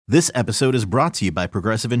This episode is brought to you by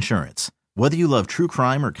Progressive Insurance. Whether you love true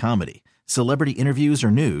crime or comedy, celebrity interviews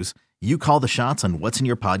or news, you call the shots on what's in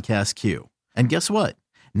your podcast queue. And guess what?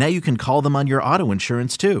 Now you can call them on your auto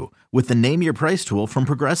insurance too with the Name Your Price tool from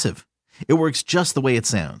Progressive. It works just the way it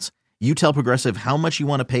sounds. You tell Progressive how much you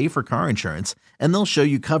want to pay for car insurance, and they'll show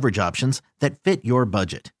you coverage options that fit your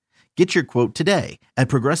budget. Get your quote today at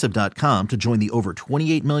Progressive.com to join the over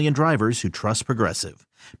 28 million drivers who trust Progressive.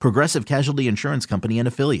 Progressive Casualty Insurance Company and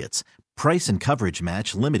Affiliates. Price and coverage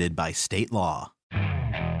match limited by state law.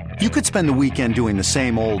 You could spend the weekend doing the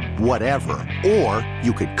same old whatever, or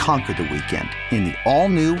you could conquer the weekend in the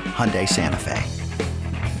all-new Hyundai Santa Fe.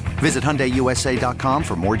 Visit HyundaiUSA.com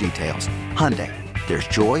for more details. Hyundai, there's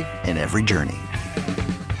joy in every journey.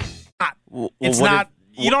 It's not.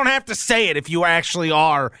 You don't have to say it if you actually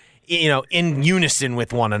are, in unison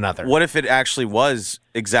with one another. What if it actually was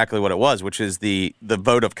exactly what it was, which is the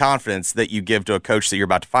vote of confidence that you give to a coach that you're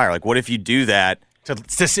about to fire? Like, what if you do that?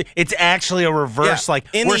 It's actually a reverse. Yeah. Like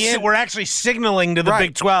we're actually signaling to the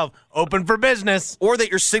Big 12, open for business, or that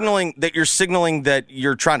you're signaling that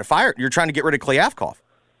you're trying to fire. You're trying to get rid of Kliavkoff.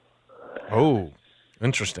 Oh,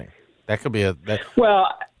 interesting. That could be Well,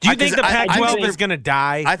 do you think the Pac-12 is going to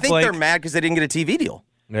die? I think they're mad because they didn't get a TV deal.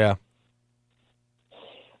 Yeah.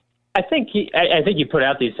 I think you put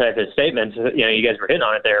out these type of statements. You guys were hitting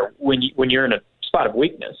on it there when you're in a spot of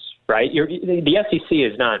weakness, right? The SEC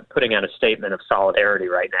is not putting out a statement of solidarity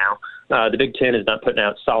right now. The Big Ten is not putting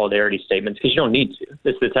out solidarity statements because you don't need to.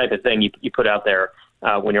 This is the type of thing you put out there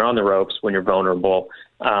when you're on the ropes, when you're vulnerable.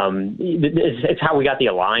 It's how we got the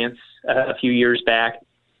alliance a few years back.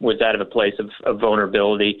 Was out of a place of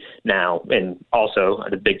vulnerability now, and also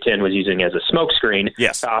the Big Ten was using it as a smokescreen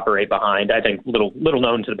to operate behind. I think little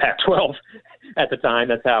known to the Pac-12 at the time.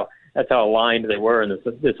 That's how aligned they were in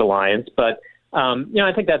this alliance. But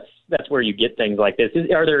I think that's where you get things like this.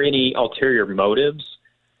 Are there any ulterior motives?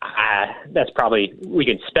 That's probably, we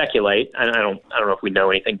can speculate. I don't know if we know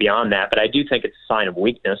anything beyond that, but I do think it's a sign of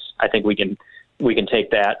weakness. I think we can take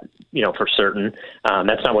that for certain.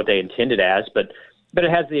 That's not what they intended as, but it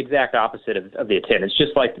has the exact opposite of the intent. It's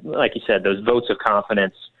just like you said, those votes of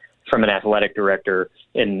confidence from an athletic director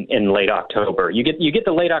in late October. You get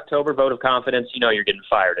the late October vote of confidence, you're getting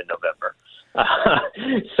fired in November.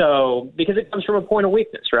 So because it comes from a point of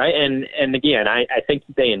weakness, right? And again, I think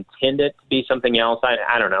they intend it to be something else.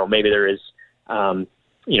 I don't know. Maybe there is some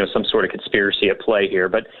sort of conspiracy at play here,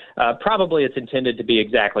 but probably it's intended to be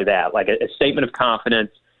exactly that, like a statement of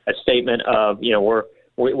confidence, a statement of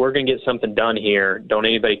we're going to get something done here. Don't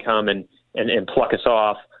anybody come and pluck us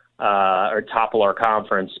off or topple our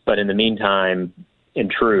conference. But in the meantime, in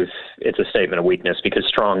truth, it's a statement of weakness because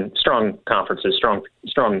strong conferences,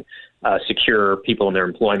 strong, secure people in their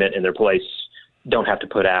employment in their place don't have to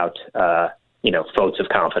put out, votes of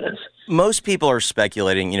confidence. Most people are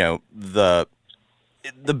speculating, the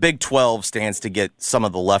Big 12 stands to get some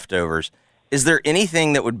of the leftovers. Is there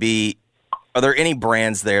anything that would be Are there any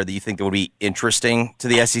brands there that you think that would be interesting to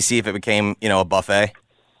the SEC if it became, a buffet?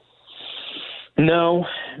 No,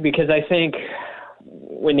 because I think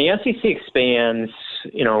when the SEC expands,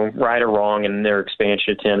 right or wrong in their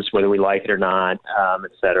expansion attempts, whether we like it or not,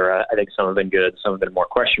 et cetera, I think some have been good, some have been more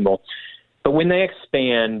questionable. But when they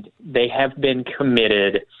expand, they have been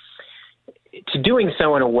committed to doing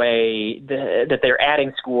so in a way that they're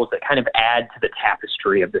adding schools that kind of add to the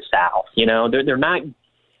tapestry of the South.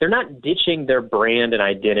 They're not ditching their brand and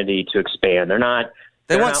identity to expand.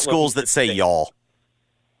 They want schools that say y'all.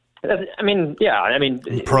 Program.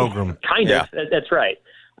 Kind of. That's right.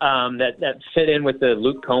 That fit in with the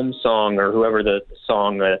Luke Combs song or whoever the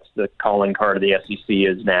song that's the calling card of the SEC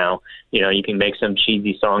is now. You can make some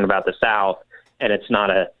cheesy song about the South, and it's not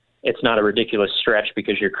a ridiculous stretch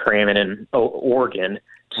because you're cramming in Oregon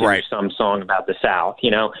to some song about the South.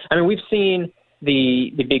 We've seen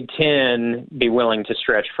the Big Ten be willing to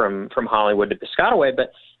stretch from Hollywood to Piscataway,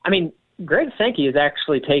 but Greg Sankey has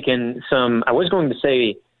actually taken some, I was going to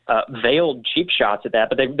say veiled cheap shots at that,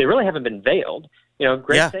 but they really haven't been veiled.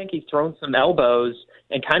 Greg Sankey's thrown some elbows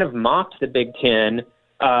and kind of mocked the Big Ten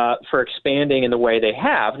for expanding in the way they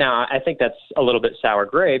have. Now, I think that's a little bit sour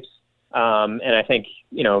grapes. And I think,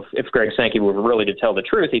 if Greg Sankey were really to tell the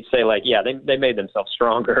truth, he'd say they made themselves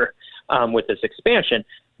stronger with this expansion.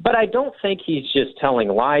 But I don't think he's just telling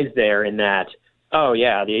lies there in that,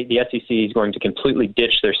 the SEC is going to completely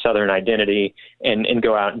ditch their Southern identity and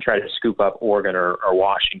go out and try to scoop up Oregon or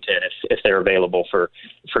Washington if they're available for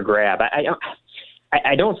grab.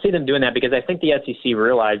 I don't see them doing that because I think the SEC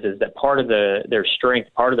realizes that part of their strength,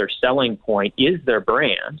 part of their selling point is their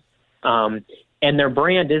brand. And their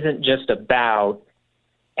brand isn't just about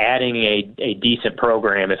adding a decent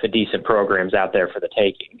program if a decent program's out there for the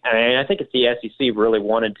taking. And I think if the SEC really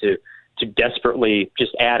wanted to desperately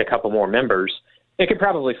just add a couple more members, it could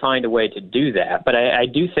probably find a way to do that. But I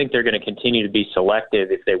do think they're going to continue to be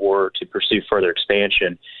selective if they were to pursue further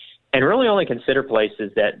expansion, and really only consider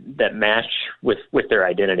places that match with their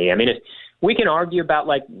identity. I mean, we can argue about,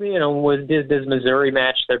 like, does Missouri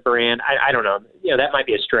match their brand? I don't know. That might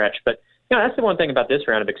be a stretch, but that's the one thing about this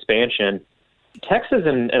round of expansion. Texas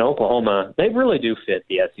and Oklahoma, they really do fit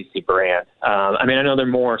the SEC brand. I mean, I know they're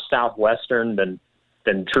more Southwestern than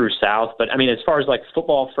true South, but I mean, as far as like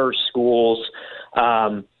football first schools,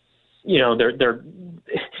 they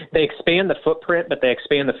expand the footprint, but they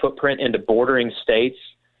expand the footprint into bordering states.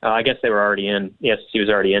 I guess the SEC was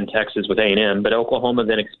already in Texas with A&M, but Oklahoma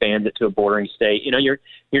then expands it to a bordering state. You're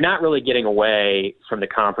not really getting away from the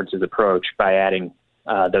conference's approach by adding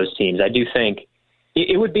those teams. I do think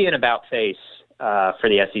it would be an about face for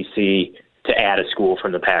the SEC to add a school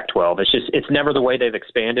from the Pac-12. It's never the way they've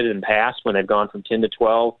expanded in the past when they've gone from 10 to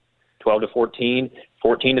 12, 12 to 14,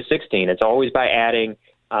 14 to 16. It's always by adding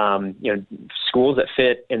schools that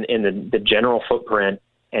fit in the general footprint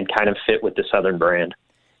and kind of fit with the Southern brand.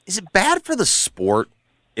 Is it bad for the sport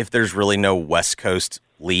if there's really no West Coast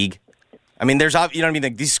league? I mean, there's, you know what I mean?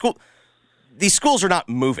 Like these schools are not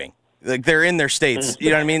moving. Like they're in their states. You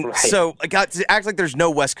know what I mean? Right. So like, to act like there's no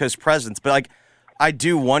West Coast presence, but like I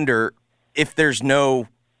do wonder if there's no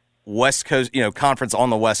West Coast, conference on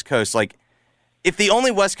the West Coast. Like if the only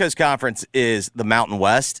West Coast conference is the Mountain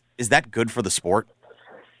West, is that good for the sport?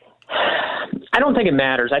 I don't think it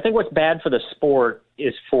matters. I think what's bad for the sport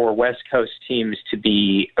is for West Coast teams to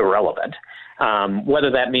be irrelevant, whether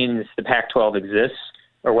that means the Pac-12 exists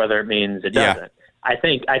or whether it means it doesn't. Yeah.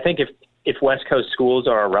 I think if West Coast schools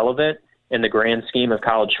are irrelevant in the grand scheme of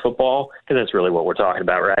college football, because that's really what we're talking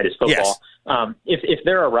about, right, is football. Yes. If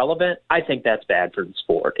they're irrelevant, I think that's bad for the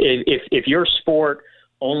sport. If your sport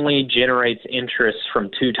only generates interest from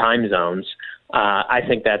 2 time zones, I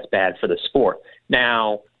think that's bad for the sport.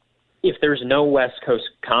 Now, if there's no West Coast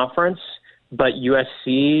conference, but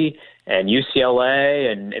USC and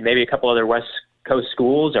UCLA and maybe a couple other West Coast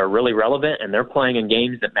schools are really relevant and they're playing in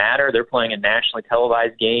games that matter, they're playing in nationally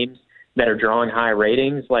televised games that are drawing high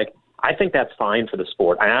ratings, like I think that's fine for the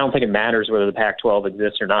sport. I don't think it matters whether the Pac-12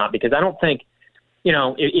 exists or not, because I don't think,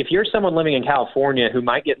 if you're someone living in California who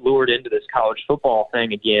might get lured into this college football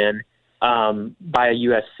thing again by a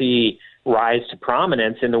USC rise to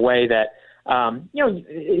prominence in the way that,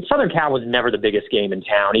 Southern Cal was never the biggest game in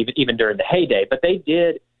town, even during the heyday, but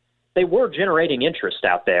they were generating interest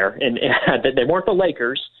out there, and they weren't the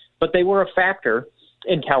Lakers, but they were a factor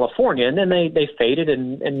in California, and then they faded,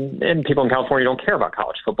 and people in California don't care about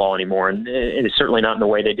college football anymore, and it's certainly not in the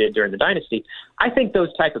way they did during the dynasty. I think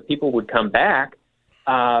those type of people would come back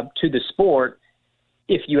to the sport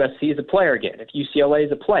if USC is a player again, if UCLA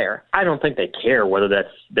is a player. I don't think they care whether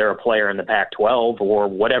they're a player in the Pac-12 or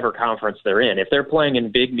whatever conference they're in. If they're playing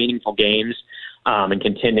in big, meaningful games and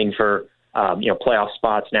contending for playoff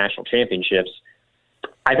spots, national championships,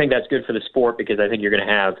 I think that's good for the sport, because I think you're going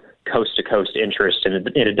to have coast-to-coast interest, and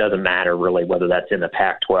it doesn't matter really whether that's in the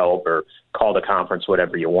Pac-12 or call the conference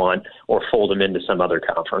whatever you want or fold them into some other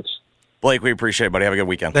conference. Blake, we appreciate it, buddy. Have a good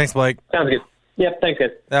weekend. Thanks, Blake. Sounds good. Yep, thanks,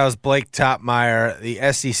 guys. That was Blake Topmeyer,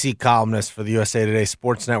 the SEC columnist for the USA Today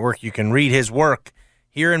Sports Network. You can read his work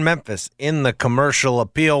here in Memphis in the Commercial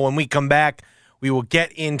Appeal. When we come back, we will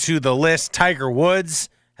get into the list. Tiger Woods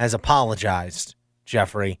has apologized,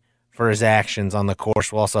 Jeffrey, for his actions on the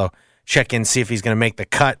course. We'll also check in, see if he's going to make the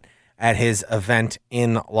cut at his event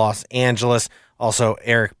in Los Angeles. Also,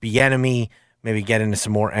 Eric Bieniemy, maybe get into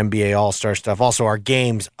some more NBA All-Star stuff. Also, our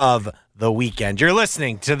games of the weekend. You're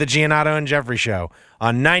listening to the Giannotto and Jeffrey Show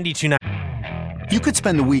on 92.9. You could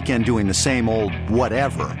spend the weekend doing the same old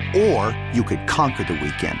whatever, or you could conquer the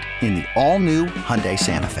weekend in the all-new Hyundai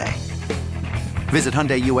Santa Fe. Visit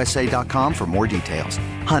HyundaiUSA.com for more details.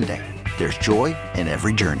 Hyundai, there's joy in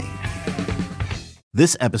every journey.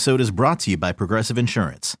 This episode is brought to you by Progressive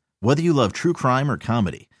Insurance. Whether you love true crime or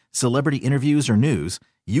comedy, celebrity interviews or news,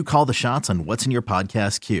 you call the shots on what's in your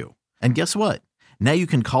podcast queue. And guess what? Now you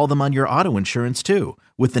can call them on your auto insurance too,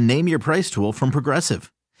 with the Name Your Price tool from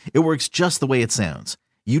Progressive. It works just the way it sounds.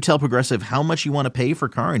 You tell Progressive how much you want to pay for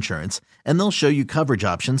car insurance, and they'll show you coverage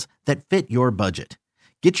options that fit your budget.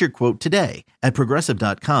 Get your quote today at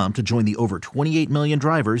Progressive.com to join the over 28 million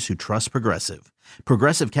drivers who trust Progressive.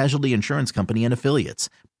 Progressive Casualty Insurance Company and Affiliates.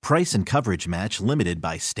 Price and coverage match limited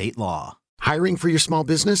by state law. Hiring for your small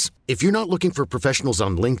business? If you're not looking for professionals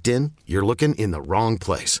on LinkedIn, you're looking in the wrong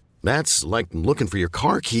place. That's like looking for your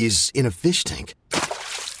car keys in a fish tank.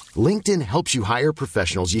 LinkedIn helps you hire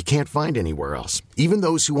professionals you can't find anywhere else, even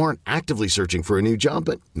those who aren't actively searching for a new job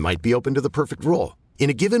but might be open to the perfect role. In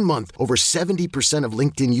a given month, over 70% of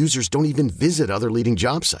LinkedIn users don't even visit other leading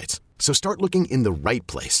job sites. So start looking in the right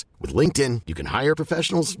place. With LinkedIn, you can hire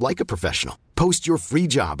professionals like a professional. Post your free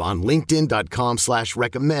job on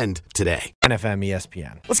linkedin.com/recommend today. NFM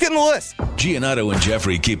ESPN. Let's get in the list. Giannotto and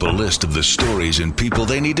Jeffrey keep a list of the stories and people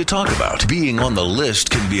they need to talk about. Being on the list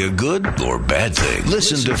can be a good or bad thing.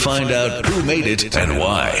 Listen to find out who made it and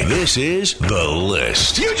why. This is The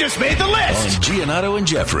List. You just made the list! On Giannotto and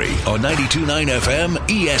Jeffrey on 92.9 FM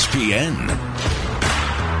ESPN.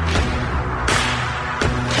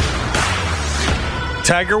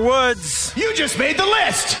 Tiger Woods. You just made the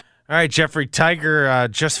list! All right, Jeffrey. Tiger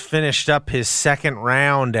just finished up his second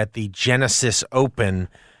round at the Genesis Open.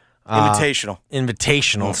 Invitational,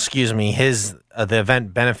 excuse me. The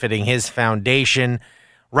event benefiting his foundation.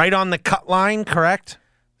 Right on the cut line, correct?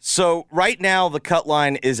 So right now the cut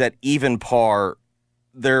line is at even par.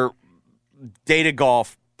 Their Data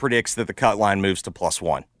Golf predicts that the cut line moves to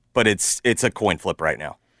 +1, but it's a coin flip right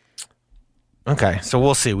now. Okay, so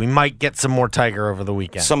we'll see. We might get some more Tiger over the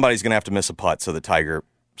weekend. Somebody's going to have to miss a putt, so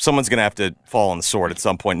someone's going to have to fall on the sword at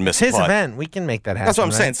some point and miss a putt. It's his event. We can make that happen. That's what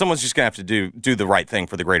I'm right? saying. Someone's just going to have to do the right thing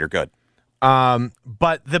for the greater good.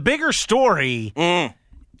 But the bigger story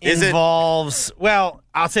involves, well,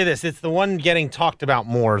 I'll say this. It's the one getting talked about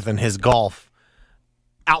more than his golf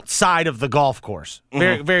outside of the golf course.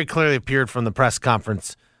 Very, very clearly appeared from the press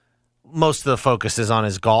conference. Most of the focus is on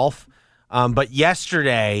his golf. But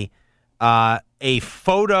yesterday, a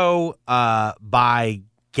photo by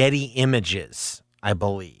Getty Images, I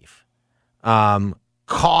believe,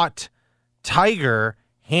 caught Tiger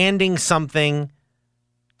handing something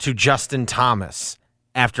to Justin Thomas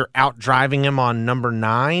after out-driving him on number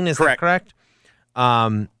 9. Is that correct?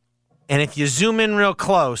 And if you zoom in real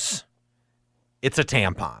close, it's a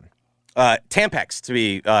tampon. Tampax, to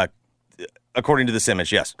be according to this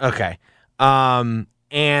image, yes. Okay.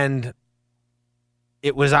 And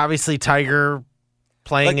it was obviously Tiger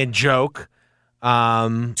playing a joke.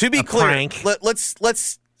 To be clear, prank.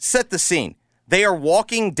 let's set the scene. They are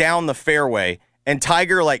walking down the fairway, and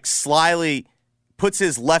Tiger slyly puts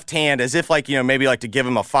his left hand as if maybe to give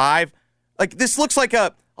him a 5. This looks like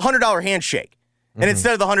a $100 handshake, and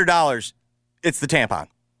instead of the $100, it's the tampon.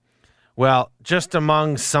 Well, just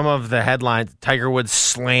among some of the headlines, Tiger Woods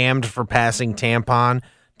slammed for passing tampon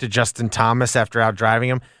to Justin Thomas after out-driving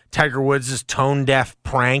him. Tiger Woods' tone-deaf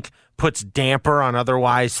prank puts damper on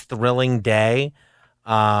otherwise thrilling day.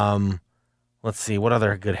 Let's see, what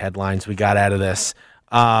other good headlines we got out of this?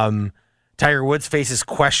 Tiger Woods faces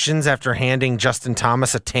questions after handing Justin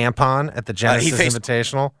Thomas a tampon at the Genesis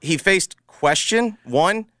Invitational. He faced question,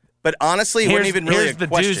 one, but honestly, it wasn't even really a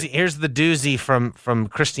question. Here's the doozy from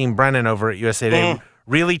Christine Brennan over at USA Today.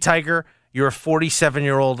 Really, Tiger? You're a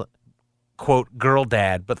 47-year-old, quote, girl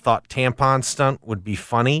dad, but thought tampon stunt would be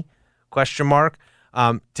funny, ?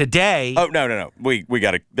 Today. Oh, no. We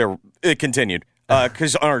got to, it continued.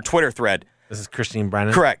 Because on our Twitter thread. This is Christine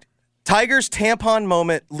Brennan. Correct. Tiger's tampon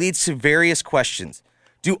moment leads to various questions.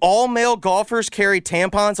 Do all male golfers carry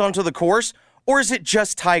tampons onto the course, or is it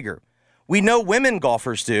just Tiger? We know women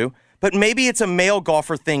golfers do, but maybe it's a male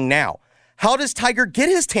golfer thing now. How does Tiger get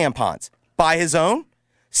his tampons? Buy his own?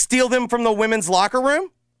 Steal them from the women's locker room?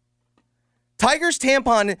 Tiger's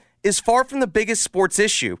tampon is far from the biggest sports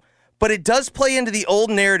issue, but it does play into the old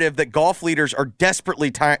narrative that golf leaders are desperately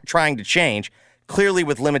trying to change, clearly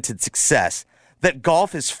with limited success, that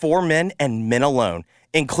golf is for men and men alone,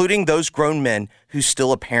 including those grown men who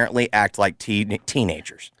still apparently act like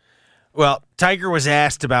teenagers. Well, Tiger was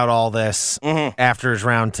asked about all this after his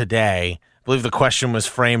round today. I believe the question was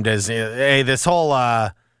framed as, hey, this whole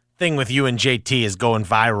thing with you and JT is going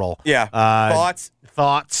viral. Yeah.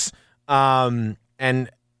 Thoughts. And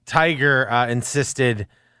Tiger insisted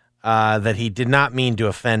that he did not mean to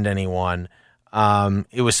offend anyone.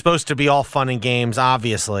 It was supposed to be all fun and games.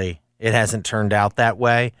 Obviously, it hasn't turned out that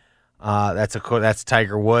way. That's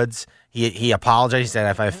Tiger Woods. He apologized. He said,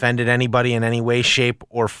 if I offended anybody in any way, shape,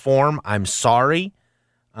 or form, I'm sorry.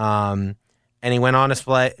 And he went on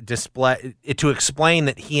to explain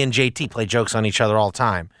that he and JT play jokes on each other all the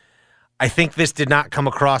time. I think this did not come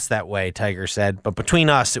across that way, Tiger said, but between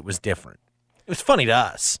us, it was different. It was funny to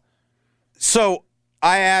us. So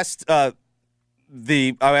I asked the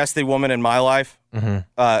woman in my life,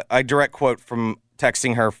 a direct quote from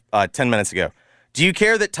texting her 10 minutes ago. Do you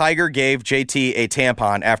care that Tiger gave JT a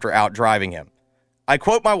tampon after out driving him? I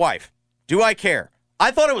quote my wife. Do I care?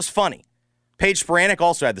 I thought it was funny. Paige Spiranac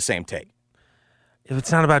also had the same take.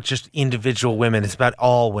 It's not about just individual women. It's about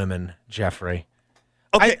all women, Jeffrey.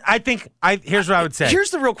 Okay. Here's what I would say.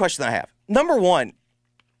 Here's the real question that I have. Number one,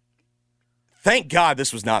 thank God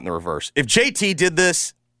this was not in the reverse. If JT did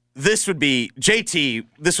this, this would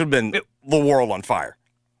have been the world on fire.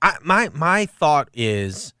 My thought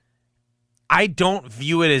is, I don't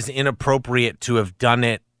view it as inappropriate to have done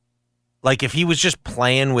it. Like if he was just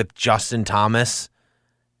playing with Justin Thomas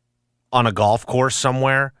on a golf course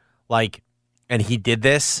somewhere, and he did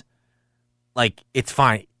this, it's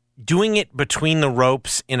fine. Doing it between the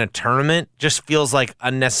ropes in a tournament just feels like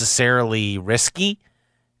unnecessarily risky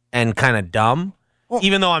and kind of dumb. Well,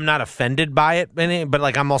 even though I'm not offended by it,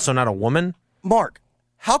 but I'm also not a woman. Mark,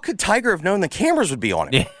 how could Tiger have known the cameras would be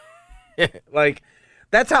on him?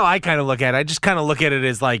 That's how I kind of look at it. I just kind of look at it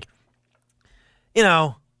as what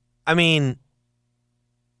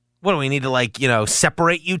do we need to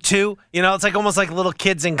separate you two? It's almost like little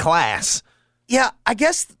kids in class. Yeah, I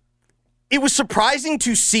guess it was surprising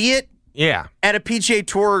to see it at a PGA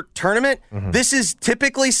Tour tournament. Mm-hmm. This is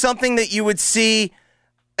typically something that you would see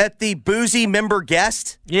at the boozy member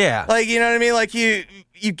guest. Yeah. You know what I mean?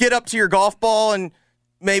 You get up to your golf ball and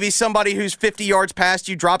maybe somebody who's 50 yards past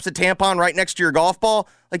you drops a tampon right next to your golf ball.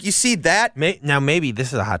 You see that. Now, maybe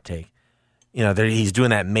this is a hot take. He's doing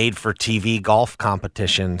that made-for-TV golf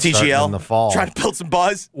competition TGL in the fall. Trying to build some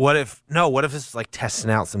buzz. What if this is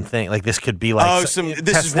testing out some thing? This could be this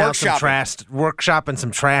is workshopping. Workshopping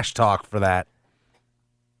some trash talk for that.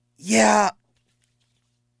 Yeah.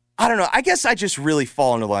 I don't know. I guess I just really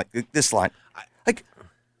fall into this line.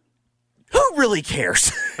 Who really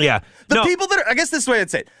cares? Yeah. People that are, I guess this is the way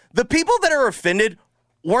I'd say it. The people that are offended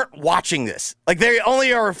weren't watching this. They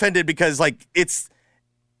only are offended because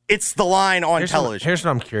it's the line on television. Here's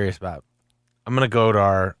what I'm curious about. I'm going to go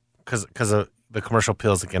to because of the commercial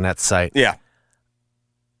appeals at Gannett's site. Yeah.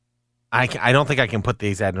 I don't think I can put the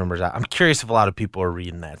exact numbers out. I'm curious if a lot of people are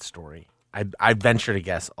reading that story. I venture to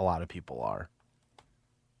guess a lot of people are.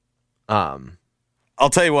 I'll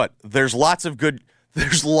tell you what. There's lots of good,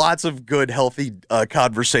 healthy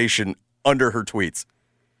conversation under her tweets.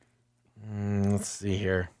 Let's see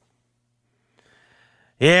here.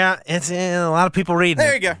 Yeah, it's a lot of people reading it.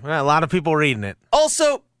 There you go. A lot of people reading it.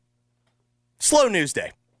 Also, slow news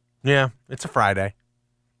day. Yeah, it's a Friday.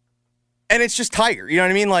 And it's just Tiger. You know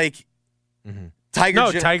what I mean?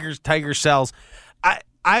 Tiger sells.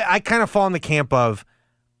 I kind of fall in the camp of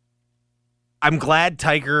I'm glad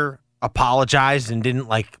Tiger apologized and didn't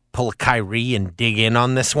pull a Kyrie and dig in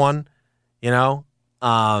on this one. Yeah,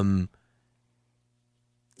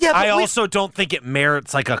 I also don't think it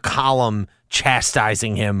merits a column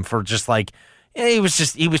chastising him for just he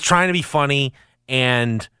was trying to be funny,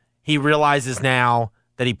 and he realizes now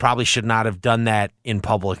that he probably should not have done that in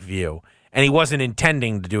public view, and he wasn't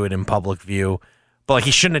intending to do it in public view, but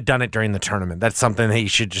he shouldn't have done it during the tournament. That's something that he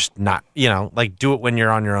should just not, do it when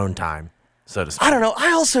you're on your own time, so to speak. I don't know.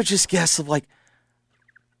 I also just guess of why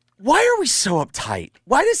are we so uptight?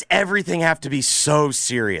 Why does everything have to be so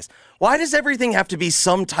serious? Why does everything have to be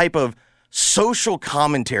some type of social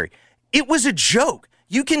commentary? It was a joke.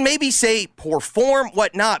 You can maybe say poor form,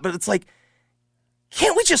 whatnot, but it's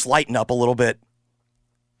can't we just lighten up a little bit?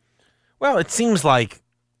 Well, it seems like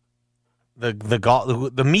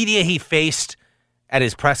the media he faced at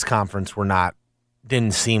his press conference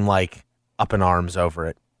didn't seem up in arms over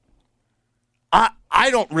it. I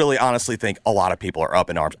don't really honestly think a lot of people are up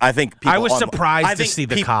in arms. I think people I was surprised to see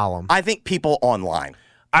the column. I think people online.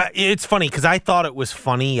 It's funny because I thought it was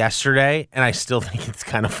funny yesterday, and I still think it's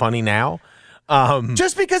kind of funny now.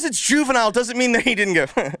 Just because it's juvenile doesn't mean that he didn't go.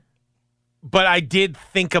 But I did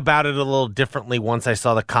think about it a little differently once I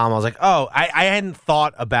saw the column. I was I hadn't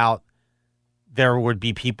thought about there would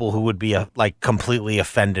be people who would be completely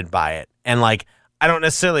offended by it. And I don't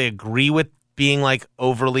necessarily agree with being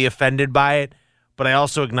overly offended by it, but I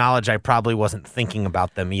also acknowledge I probably wasn't thinking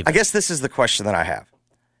about them either. I guess this is the question that I have.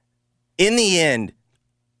 In the end,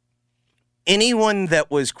 anyone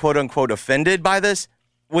that was quote unquote offended by this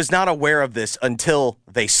was not aware of this until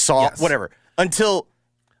they saw until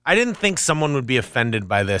I didn't think someone would be offended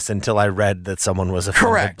by this until I read that someone was offended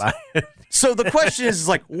correct. By it. So the question is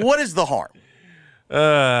what is the harm?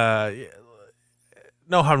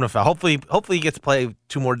 No harm, no foul. Hopefully he gets to play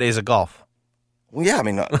 2 more days of golf. Well, yeah, I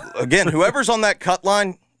mean, again, whoever's on that cut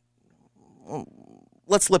line,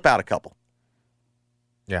 let's lip out a couple.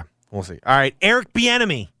 Yeah, we'll see. All right, Eric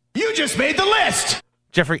Bieniemy. You just made the list.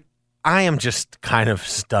 Jeffrey, I am just kind of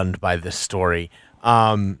stunned by this story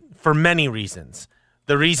for many reasons.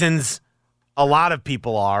 The reasons a lot of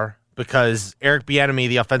people are because Eric Bieniemy,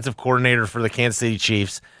 the offensive coordinator for the Kansas City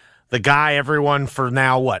Chiefs, the guy everyone for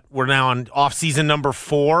now we're now on offseason number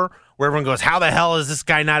 4, where everyone goes, how the hell is this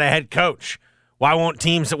guy not a head coach? Why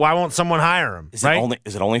won't someone hire him? Is right?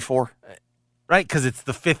 it only 4? Right, because it's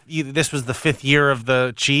the fifth. This was the 5th year of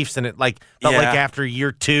the Chiefs, and it felt like after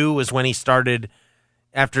year 2 was when he started.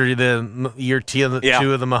 After the year 2 of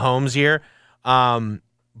the Mahomes year,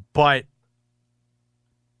 but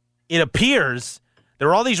it appears there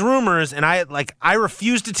are all these rumors, and I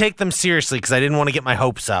refuse to take them seriously because I didn't want to get my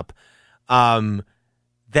hopes up.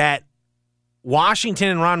 That Washington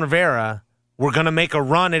and Ron Rivera were going to make a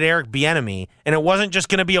run at Eric Bieniemy, and it wasn't just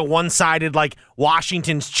going to be a one-sided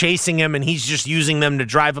Washington's chasing him and he's just using them to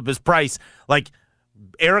drive up his price.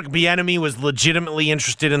 Eric Bieniemy was legitimately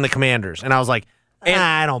interested in the Commanders, and I was like,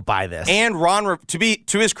 I don't buy this. And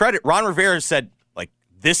to his credit, Ron Rivera said,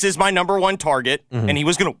 this is my number 1 target, and he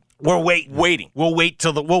was going to. We're waiting. We'll wait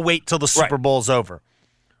till the Super Bowl's over.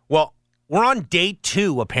 Well, we're on day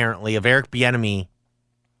 2 apparently of Eric Bieniemy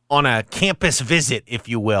on a campus visit, if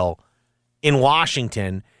you will, in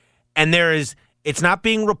Washington, and it's not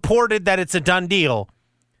being reported that it's a done deal,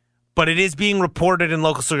 but it is being reported in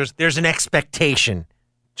local sources. There's an expectation,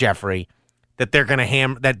 Jeffrey, that they're going to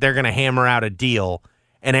hammer out a deal,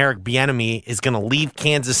 and Eric Bieniemy is going to leave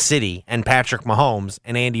Kansas City and Patrick Mahomes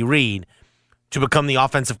and Andy Reid to become the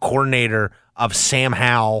offensive coordinator of Sam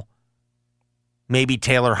Howell, maybe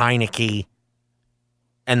Taylor Heineke,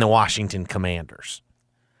 and the Washington Commanders.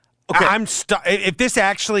 Okay. If this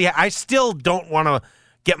actually, I still don't want to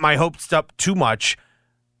get my hopes up too much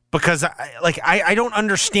because I don't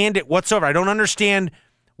understand it whatsoever. I don't understand,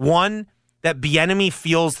 one, that Bieniemy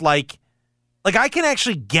feels like I can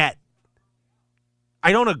actually get.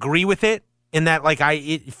 I don't agree with it in that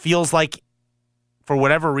it feels like for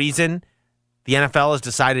whatever reason the NFL has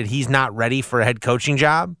decided he's not ready for a head coaching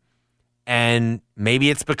job, and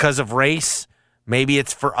maybe it's because of race, maybe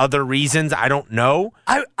it's for other reasons. I don't know.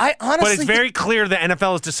 I honestly, but it's very clear the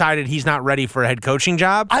NFL has decided he's not ready for a head coaching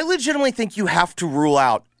job. I legitimately think you have to rule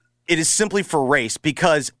out it is simply for race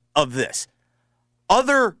because of this.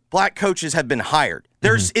 Other black coaches have been hired.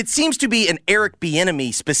 It seems to be an Eric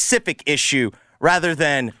Bieniemy specific issue rather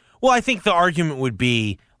than. Well, I think the argument would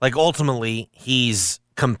be ultimately he's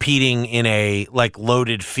competing in a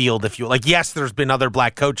loaded field. If you yes, there's been other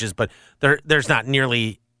black coaches, but there's not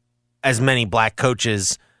nearly as many black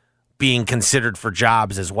coaches being considered for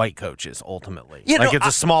jobs as white coaches. Ultimately, it's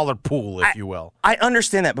a smaller pool, if you will. I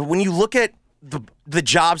understand that, but when you look at the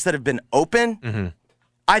jobs that have been open.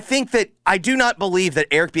 I think that I do not believe that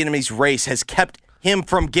Eric Bieniemy's race has kept him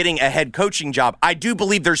from getting a head coaching job. I do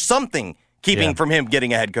believe there's something keeping from him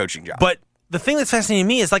getting a head coaching job. But the thing that's fascinating to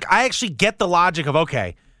me is I actually get the logic of,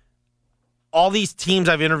 okay, all these teams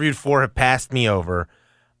I've interviewed for have passed me over.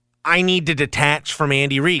 I need to detach from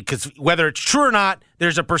Andy Reid because whether it's true or not,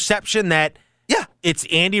 there's a perception that it's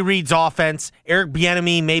Andy Reid's offense. Eric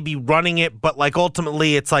Bieniemy may be running it, but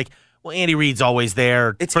ultimately it's well, Andy Reid's always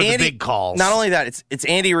there for the big calls. Not only that, it's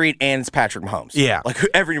Andy Reid and it's Patrick Mahomes. Yeah.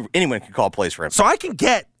 Anyone can call plays for him. So I can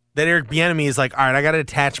get that Eric Bieniemy is all right, I got to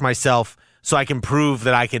detach myself so I can prove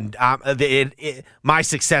that I can. My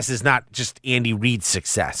success is not just Andy Reid's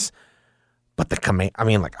success. But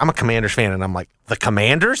I'm a Commanders fan, and I'm the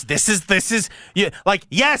Commanders? This is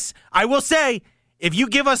yes, I will say, if you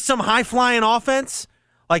give us some high-flying offense,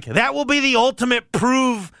 that will be the ultimate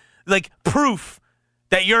proof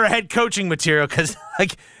that you're a head coaching material because,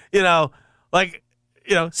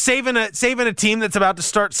 saving a team that's about to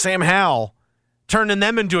start Sam Howell, turning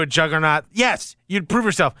them into a juggernaut, yes, you'd prove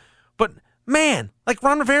yourself. But, man,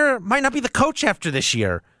 Ron Rivera might not be the coach after this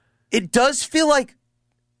year. It does feel like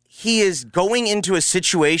he is going into a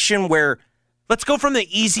situation where let's go from the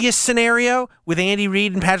easiest scenario with Andy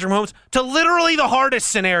Reid and Patrick Mahomes to literally the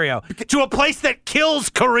hardest scenario, to a place that kills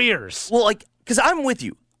careers. Well, because I'm with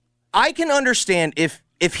you. I can understand if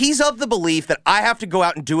he's of the belief that I have to go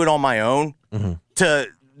out and do it on my own to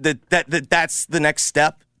that's the next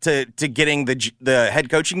step to getting the head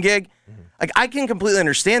coaching gig. I can completely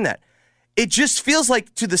understand that. It just feels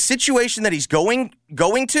like to the situation that he's going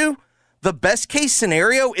to, the best case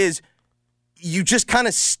scenario is you just kind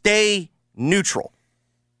of stay neutral.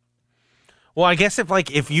 Well, I guess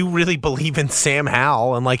if you really believe in Sam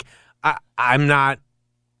Howell and I'm not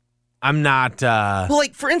well,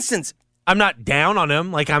 for instance, I'm not down on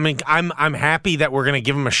him. I'm happy that we're going to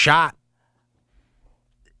give him a shot.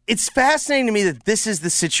 It's fascinating to me that this is the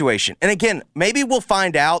situation. And again, maybe we'll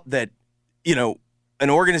find out that, an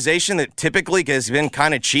organization that typically has been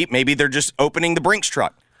kind of cheap, maybe they're just opening the Brinks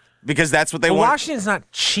truck because that's what they want. Washington's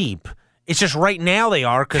not cheap. It's just right now they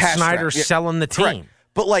are because Snyder's selling the team. Correct.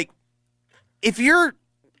 But if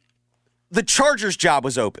the Chargers job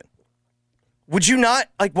was open, would you not,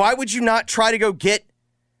 why would you not try to go get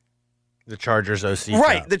The Chargers OC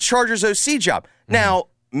Right, job. the Chargers OC job. Now,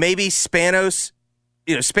 maybe Spanos,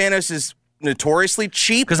 Spanos is notoriously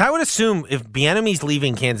cheap. Because I would assume if Bieniemy's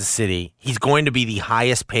leaving Kansas City, he's going to be the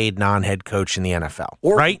highest paid non-head coach in the NFL,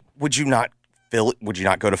 Or right? would you not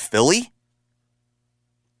go to Philly?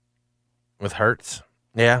 With Hurts.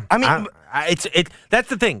 Yeah. I mean, that's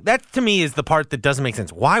the thing. That to me is the part that doesn't make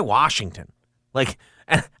sense. Why Washington? Like,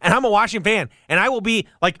 and I'm a Washington fan, and I will be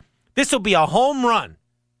like, this will be a home run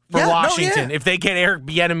for Washington if they get Eric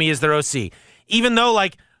Bieniemy as their OC. Even though,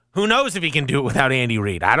 like, who knows if he can do it without Andy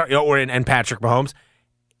Reid? And Patrick Mahomes.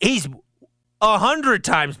 He's 100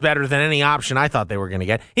 times better than any option I thought they were going to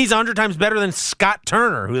get. He's 100 times better than Scott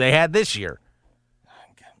Turner, who they had this year.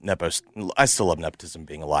 I still love nepotism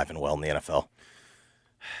being alive and well in the NFL.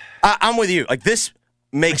 I'm with you. Like, this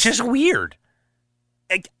makes It's just weird.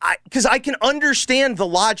 Because I can understand the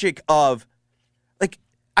logic of, like,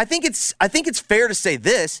 I think it's fair to say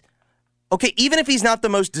this. Okay, even if he's not the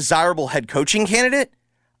most desirable head coaching candidate,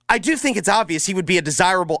 I do think it's obvious he would be a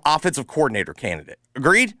desirable offensive coordinator candidate.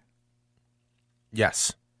 Agreed?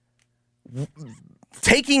 Yes.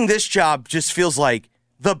 Taking this job just feels like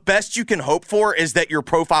the best you can hope for is that your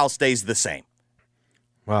profile stays the same.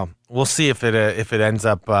 Well, we'll see if it ends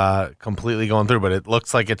up completely going through, but it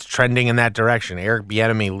looks like it's trending in that direction. Eric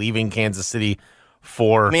Bieniemy leaving Kansas City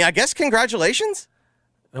for. I mean, I guess congratulations.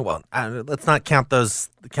 Well, let's not count those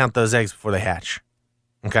eggs before they hatch.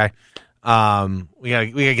 Okay, we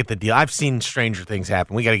gotta get the deal. I've seen stranger things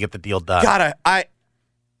happen. We gotta get the deal done.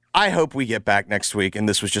 I hope we get back next week, and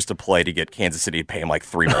this was just a play to get Kansas City to pay him like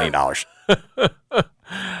 $3 million.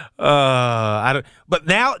 I don't. But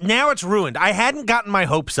now it's ruined. I hadn't gotten my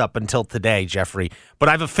hopes up until today, Jeffrey. But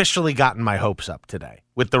I've officially gotten my hopes up today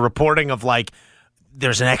with the reporting of like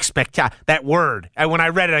there's an expectation. That word. And when I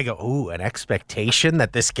read it, I go, "Ooh, an expectation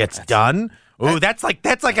that this gets done." Ooh, that's like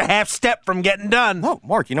a half step from getting done. Oh,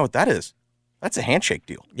 Mark, you know what that is? That's a handshake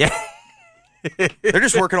deal. Yeah, they're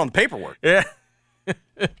just working on the paperwork. Yeah.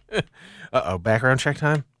 Background check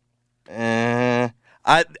time.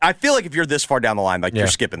 I feel like if you're this far down the line, like you're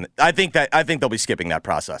skipping. I think they'll be skipping that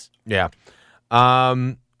process. Yeah.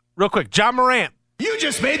 Real quick, John Morant. You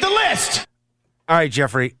just made the list. All right,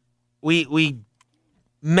 Jeffrey. We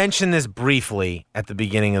mentioned this briefly at the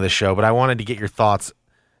beginning of the show, but I wanted to get your thoughts.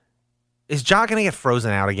 Is Ja going to get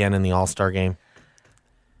frozen out again in the All-Star game?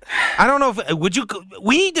 I don't know if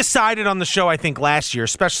we decided on the show, I think last year,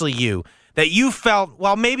 especially you, that you felt,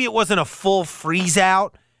 well, maybe it wasn't a full freeze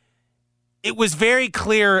out. It was very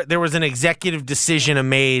clear there was an executive decision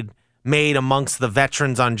made amongst the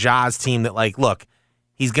veterans on Ja's team that, like, look,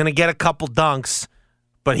 he's going to get a couple dunks,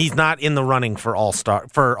 but he's not in the running for All-Star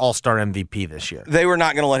MVP this year. They were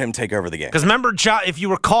not going to let him take over the game. Because remember, Ja, if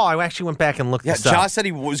you recall, I actually went back and looked this up. Ja said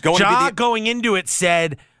he was going to be the... going into it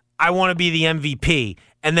said, I want to be the MVP.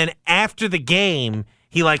 And then after the game,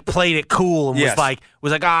 he like played it cool and was like,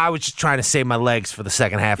 I was just trying to save my legs for the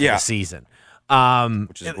second half of the season.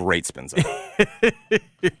 Which is great, Spencer.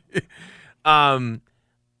 What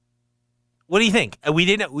do you think?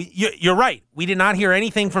 You're right. We did not hear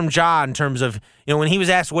anything from Ja in terms of, when he was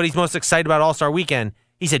asked what he's most excited about All-Star Weekend,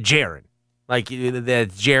 he said Jaren. Like,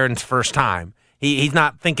 that's Jaren's first time. He's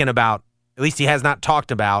not thinking about, at least he has not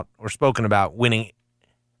talked about or spoken about winning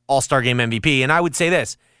All-Star Game MVP. And I would say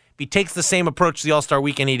this, if he takes the same approach to the All-Star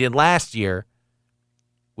Weekend he did last year,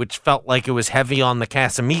 which felt like it was heavy on the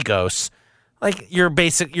Casamigos, like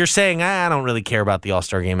you're saying, I don't really care about the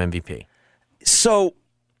All-Star Game MVP. So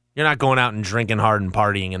you're not going out and drinking hard and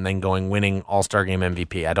partying and then winning All-Star Game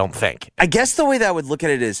MVP, I don't think. I guess the way that I would look at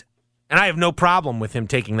it is, and I have no problem with him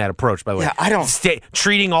taking that approach, by the way. Yeah, I don't.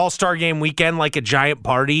 Treating All-Star Game weekend like a giant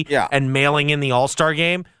party and mailing in the All-Star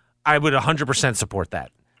Game, I would 100% support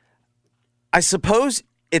that. I suppose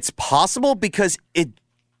it's possible because it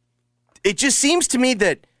just seems to me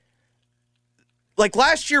that, like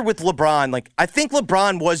last year with LeBron, like I think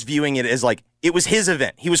LeBron was viewing it as like it was his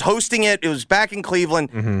event. He was hosting it. It was back in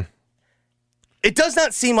Cleveland. Mm-hmm. It does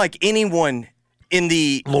not seem like anyone in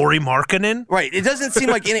the Lauri Markkanen, right? It doesn't seem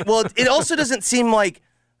like any. Well, it also doesn't seem like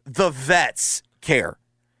the vets care.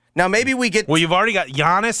 Now maybe we get. Well, you've already got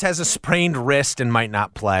Giannis has a sprained wrist and might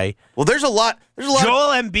not play. Well, there's a lot. Joel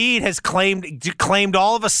Embiid has claimed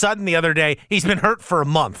all of a sudden the other day he's been hurt for a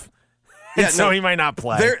month, so he might not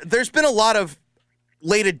play. There's been a lot of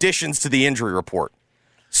late additions to the injury report,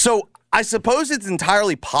 so I suppose it's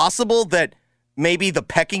entirely possible that maybe the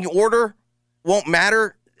pecking order won't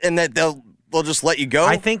matter and that they'll just let you go.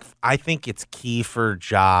 I think it's key for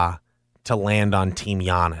Ja to land on Team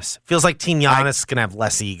Giannis. Feels like Team Giannis is going to have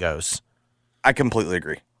less egos. I completely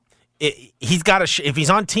agree. He's got if he's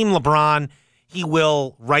on Team LeBron, he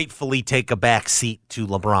will rightfully take a back seat to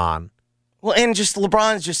LeBron. Well, and just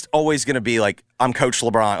LeBron's just always going to be like, I'm Coach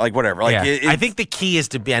LeBron, like whatever. Like, yeah. I think the key is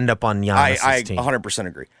to end up on Giannis' team. I 100%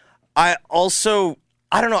 agree. I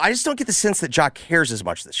don't know. I just don't get the sense that Ja cares as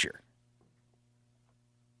much this year.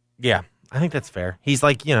 Yeah, I think that's fair. He's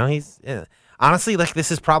like, honestly, like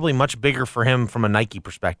this is probably much bigger for him from a Nike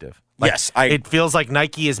perspective. Like, yes. It feels like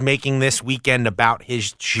Nike is making this weekend about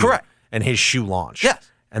his shoe. Correct. And his shoe launch.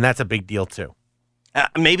 Yes. And that's a big deal too.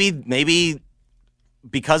 Maybe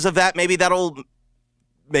because of that, maybe Nike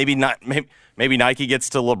gets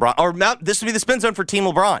to LeBron, or this would be the spin zone for Team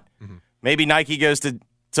LeBron. Mm-hmm. Maybe Nike goes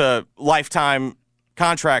to lifetime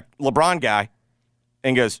contract LeBron guy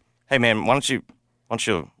and goes, "Hey man, why don't you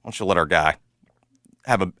let our guy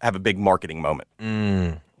have a big marketing moment?"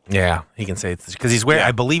 Yeah, he can say it's because he's wearing. Yeah.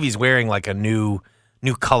 I believe he's wearing like a new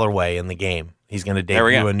colorway in the game. He's going to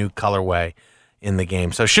debut a new colorway in the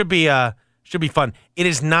game, so should be fun. It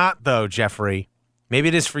is not though, Jeffrey. Maybe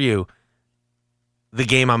it is for you. The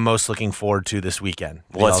game I'm most looking forward to this weekend.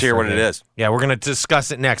 Well, let's hear what it is. Yeah, we're going to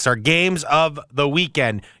discuss it next. Our games of the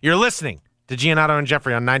weekend. You're listening to Giannotto and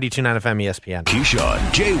Jeffrey on 92.9 FM ESPN.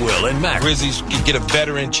 Keyshawn, J. Will, and Mac. Grizzlies could get a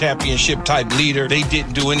veteran championship-type leader. They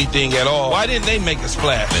didn't do anything at all. Why didn't they make a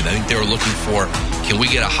splash? And I think they were looking for, can we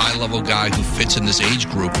get a high-level guy who fits in this age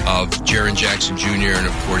group of Jaren Jackson Jr. and,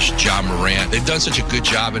 of course, Ja Morant. They've done such a good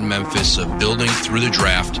job in Memphis of building through the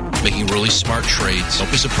draft, making really smart trades.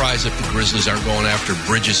 Don't be surprised if the Grizzlies aren't going after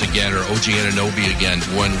Bridges again or OG Anunoby again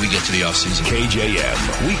when we get to the offseason.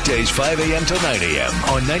 KJM, weekdays 5 a.m. till 9 a.m.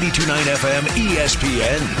 on 92.9 FM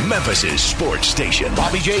ESPN, Memphis' sports station.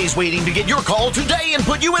 Bobby J's waiting to get your call today and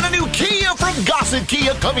put you in a new Kia from Gossett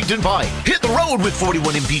Kia Covington Pike. Hit the road with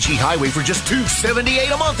 41 MPG Highway for just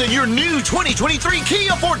 $278 a month in your new 2023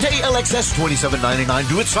 Kia Forte LXS $27.99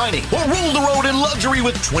 due at signing. Or rule the road in luxury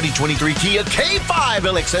with 2023 Kia K5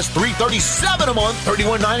 LXS $337 a month,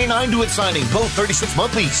 $31.99 due at signing, both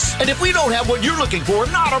 36-month lease. And if we don't have what you're looking for,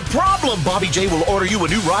 not a problem. Bobby J will order you a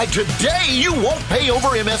new ride today. You won't pay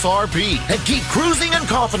over MSRP. And keep cruising in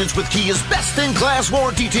confidence with Kia's best-in-class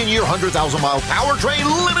warranty, 10-year, 100,000-mile powertrain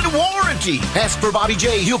limited warranty. Ask for Bobby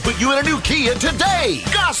J. He'll put you in a new Kia today.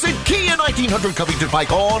 Gossett Kia, 1900 Covington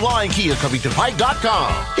Pike. Online,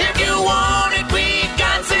 KiaCovingtonPike.com. If you want it, we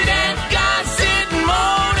got it at Gossett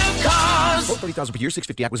Motor Cars. $30,000 per year,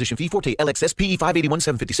 $650 acquisition fee. Forte LXS PE 581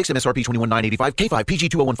 756 MSRP 21,985. K5 PG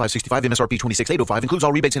 201,565 MSRP 26,805. Includes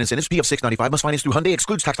all rebates and incentives. PF 695. Must finance through Hyundai.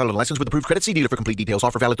 Excludes tax title and license with approved credit. See dealer for complete details.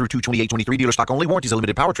 Offer valid through 2/28/23. Dealer stock only. Warranties a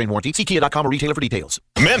limited powertrain warranty. See Kia.com or retailer for details.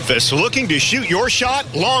 Memphis, looking to shoot your shot?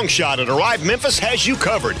 Long Shot at Arrive Memphis has you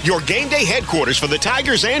covered. Your game day headquarters for the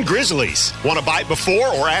Tigers and Grizzlies. Want to bite before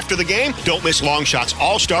or after the game? Don't miss Long Shot's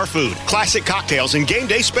all-star food, classic cocktails, and game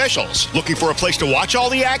day specials. Looking for a place to watch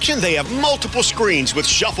all the action? They have multiple screens with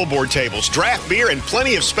shuffleboard tables, draft beer, and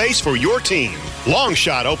plenty of space for your team. Long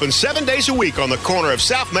Shot opens 7 days a week on the corner of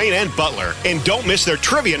South Main and Butler. And don't miss their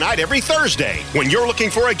trivia night every Thursday. When you're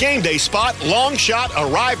looking for a game day spot, Long Shot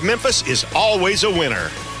Arrive Memphis is always a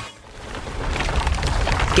winner.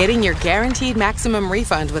 Getting your guaranteed maximum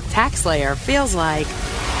refund with TaxSlayer feels like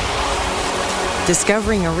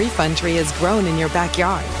discovering a refund tree has grown in your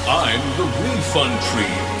backyard. I'm the refund tree.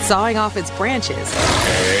 Sawing off its branches.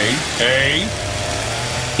 Hey.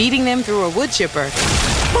 Feeding them through a wood chipper.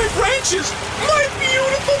 My branches! My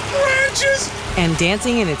beautiful branches! And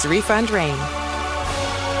dancing in its refund rain.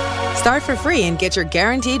 Start for free and get your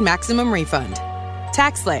guaranteed maximum refund.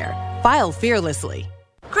 TaxSlayer. File fearlessly.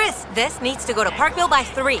 Chris, this needs to go to Parkville by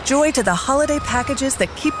 3. Joy to the holiday packages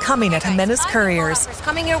that keep coming at Jimenez Couriers.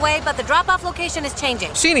 Coming your way, but the drop-off location is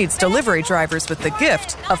changing. She needs delivery drivers with the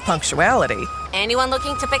gift of punctuality. Anyone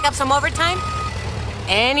looking to pick up some overtime?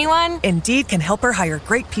 Anyone? Indeed can help her hire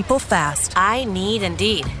great people fast. I need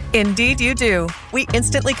Indeed. Indeed you do. We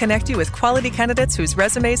instantly connect you with quality candidates whose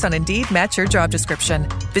resumes on Indeed match your job description.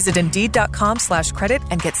 Visit Indeed.com/credit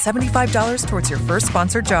and get $75 towards your first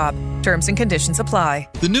sponsored job. Terms and conditions apply.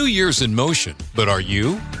 The new year's in motion, but are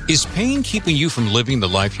you? Is pain keeping you from living the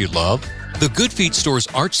life you love? The Good Feet Store's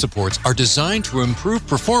arch supports are designed to improve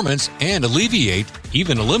performance and alleviate,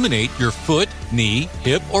 even eliminate your foot, knee,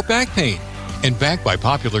 hip, or back pain. And backed by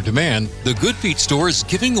popular demand, the Good Feet Store is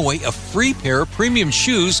giving away a free pair of premium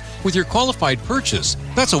shoes with your qualified purchase.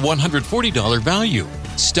 That's a $140 value.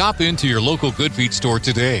 Stop into your local Good Feet store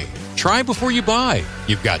today. Try before you buy.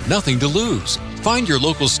 You've got nothing to lose. Find your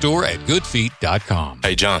local store at goodfeet.com.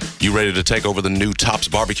 Hey, John, you ready to take over the new Tops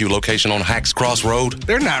Barbecue location on Hacks Cross Road?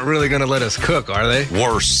 They're not really going to let us cook, are they?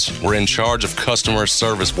 Worse. We're in charge of customer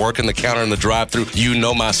service, working the counter in the drive-thru. You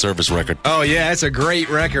know my service record. Oh, yeah, that's a great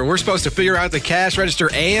record. We're supposed to figure out the cash register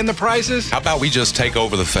and the prices? How about we just take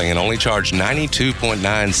over the thing and only charge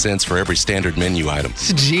 92.9 cents for every standard menu item? It's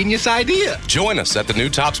a genius idea. Join us at the new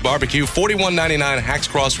Tops Barbecue, 4199 Hacks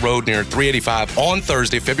Cross Road near 385 on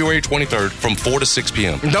Thursday, February 23rd from 4 to 6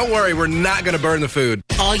 p.m. Don't worry, we're not going to burn the food.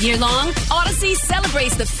 All year long, Odyssey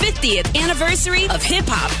celebrates the 50th anniversary of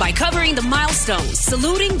hip-hop by covering the milestones,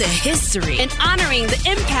 saluting the history, and honoring the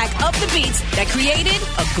impact of the beats that created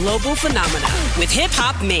a global phenomenon. With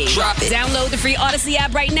Hip-Hop Made. Download the free Odyssey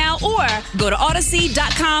app right now or go to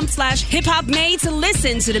odyssey.com/hiphopmade to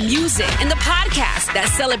listen to the music and the podcast that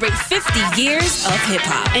celebrate 50 years of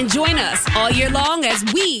hip-hop. And join us all year long as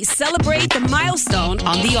we celebrate the milestone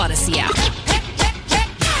on the Odyssey app.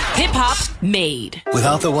 Hip-Hop Made.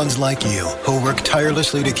 Without the ones like you, who work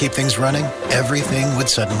tirelessly to keep things running, everything would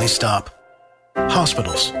suddenly stop.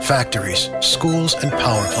 Hospitals, factories, schools, and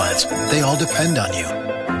power plants, they all depend on you.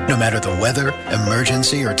 No matter the weather,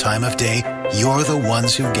 emergency, or time of day, you're the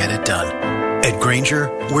ones who get it done. At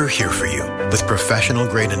Grainger, we're here for you with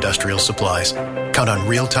professional-grade industrial supplies. Count on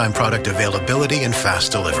real-time product availability and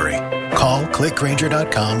fast delivery. Call, click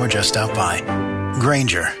Grainger.com, or just stop by.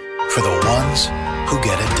 Grainger, for the ones who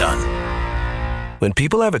get it done. When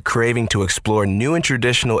people have a craving to explore new and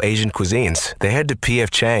traditional Asian cuisines, they head to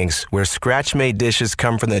P.F. Chang's, where scratch-made dishes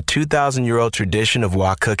come from the 2,000-year-old tradition of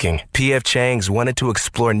wok cooking. P.F. Chang's wanted to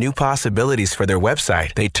explore new possibilities for their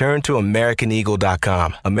website. They turned to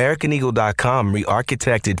AmericanEagle.com. AmericanEagle.com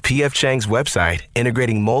re-architected P.F. Chang's website,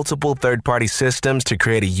 integrating multiple third-party systems to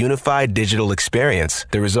create a unified digital experience.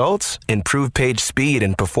 The results? Improved page speed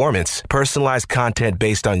and performance, personalized content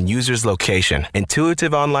based on users' location,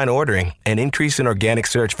 intuitive online ordering, an increase in organic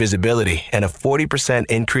search visibility, and a 40%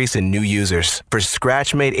 increase in new users. For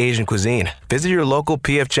scratch-made Asian cuisine, visit your local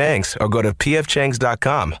P.F. Chang's or go to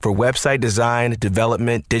pfchangs.com for website design,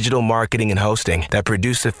 development, digital marketing, and hosting that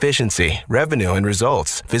produce efficiency, revenue, and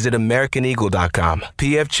results. Visit AmericanEagle.com.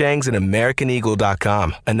 P.F. Chang's and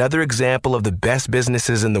AmericanEagle.com. Another example of the best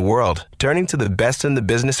businesses in the world, turning to the best in the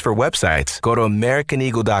business for websites. Go to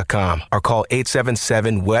AmericanEagle.com or call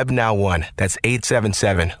 877-WEB-NOW1. That's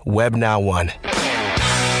 877-WEB-NOW1.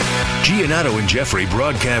 Giannotto and Jeffrey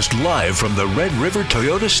broadcast live from the Red River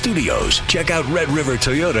Toyota Studios. Check out Red River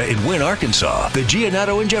Toyota in Wynn, Arkansas. The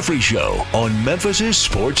Giannotto and Jeffrey Show on Memphis'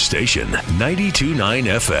 sports station, 92.9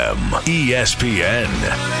 FM, ESPN.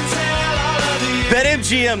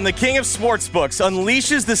 BetMGM, the king of sportsbooks,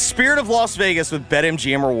 unleashes the spirit of Las Vegas with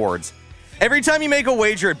BetMGM Rewards. Every time you make a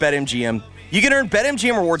wager at BetMGM, you can earn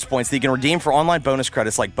BetMGM Rewards points that you can redeem for online bonus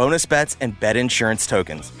credits like bonus bets and bet insurance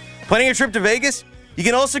tokens. Planning a trip to Vegas? You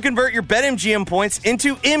can also convert your BetMGM points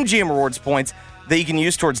into MGM Rewards points that you can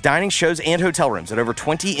use towards dining, shows, and hotel rooms at over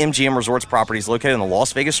 20 MGM Resorts properties located on the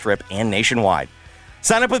Las Vegas Strip and nationwide.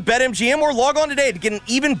 Sign up with BetMGM or log on today to get an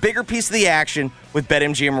even bigger piece of the action with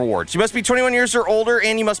BetMGM Rewards. You must be 21 years or older,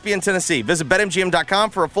 and you must be in Tennessee. Visit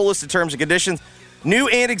BetMGM.com for a full list of terms and conditions. New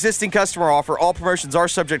and existing customer offer. All promotions are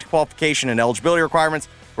subject to qualification and eligibility requirements.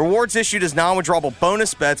 Rewards issued as non-withdrawable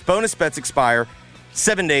bonus bets. Bonus bets expire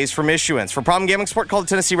 7 days from issuance. For problem gambling support, call the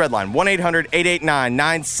Tennessee Red Line,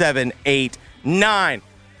 1-800-889-9789.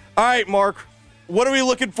 All right, Mark, what are we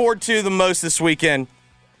looking forward to the most this weekend?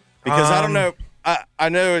 Because I don't know. I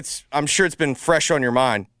know I'm sure it's been fresh on your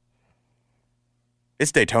mind.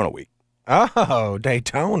 It's Daytona week. Oh,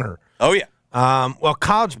 Daytona. Oh, yeah. Well,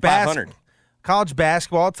 college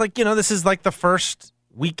basketball, it's like, this is like the first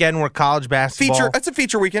weekend where college basketball. That's a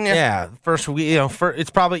feature weekend, yeah. Yeah, first week, it's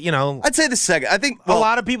probably, I'd say the second. I think a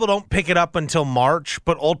lot of people don't pick it up until March,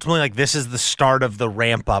 but ultimately, like, this is the start of the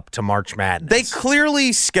ramp up to March Madness. They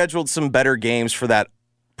clearly scheduled some better games for that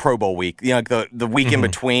Pro Bowl week, the week in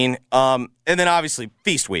between. And then obviously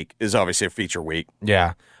Feast Week is obviously a feature week.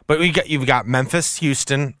 Yeah. But you've got Memphis,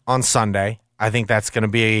 Houston on Sunday. I think that's going to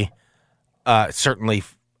be certainly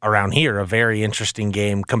around here a very interesting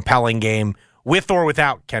game, compelling game with or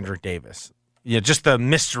without Kendrick Davis. Just the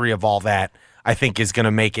mystery of all that I think is going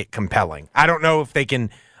to make it compelling. I don't know if they can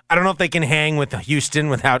hang with Houston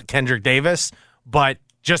without Kendrick Davis, but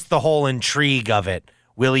just the whole intrigue of it.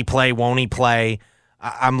 Will he play? Won't he play?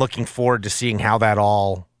 I'm looking forward to seeing how that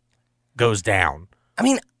all goes down. I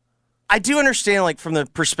mean, I do understand, like, from the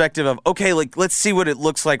perspective of, okay, like, let's see what it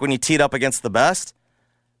looks like when you tee it up against the best.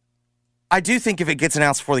 I do think if it gets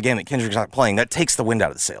announced before the game that Kendrick's not playing, that takes the wind out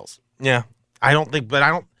of the sails. Yeah.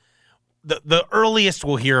 The earliest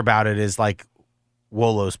we'll hear about it is, like,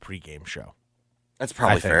 Wolo's pregame show. That's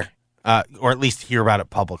probably fair. Or at least hear about it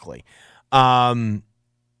publicly. You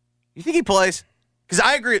think he plays? Because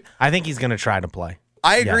I agree. I think he's going to try to play.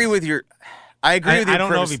 I agree with your. I agree with your. I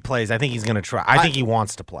don't know if he plays. I think he's going to try. I think he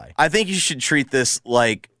wants to play. I think you should treat this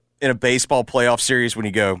like in a baseball playoff series when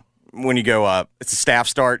you go up. It's a staff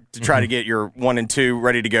start to try to get your 1 and 2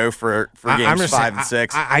 ready to go for games 5 and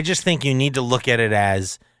 6. I just think you need to look at it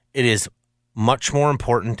as it is much more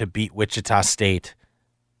important to beat Wichita State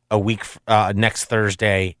a week next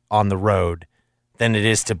Thursday on the road than it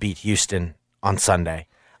is to beat Houston on Sunday.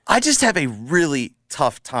 I just have a really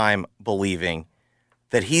tough time believing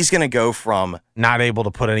that he's going to go from not able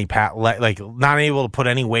to put any not able to put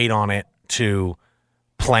any weight on it to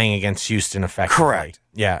playing against Houston effectively. Correct.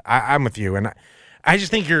 Yeah, I'm with you, and I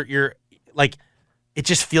just think you're like, it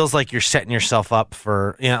just feels like you're setting yourself up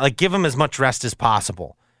for, like, give him as much rest as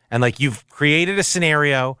possible, and like you've created a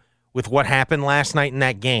scenario with what happened last night in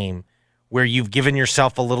that game where you've given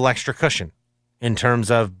yourself a little extra cushion in terms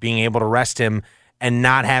of being able to rest him and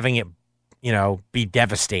not having it, be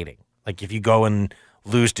devastating. Like if you go and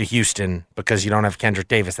lose to Houston because you don't have Kendrick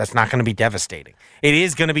Davis, that's not going to be devastating. It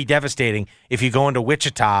is going to be devastating if you go into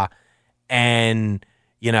Wichita and,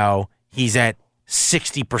 he's at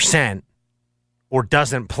 60% or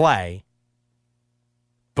doesn't play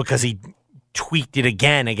because he tweaked it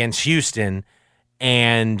again against Houston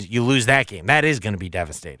and you lose that game. That is going to be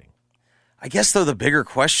devastating. I guess, though, the bigger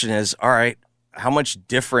question is, all right, how much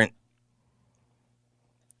different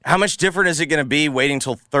is it going to be waiting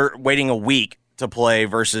a week to play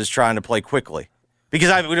versus trying to play quickly?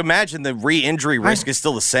 Because I would imagine the re-injury risk is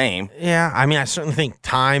still the same. Yeah, I mean, I certainly think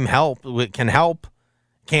time can help,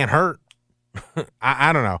 can't hurt.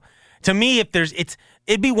 I don't know. To me,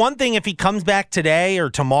 it'd be one thing if he comes back today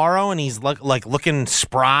or tomorrow and he's like looking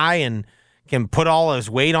spry and can put all his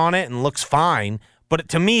weight on it and looks fine. But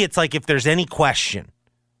to me, it's like if there's any question,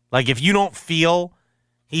 like if you don't feel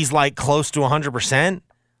he's like close to 100%,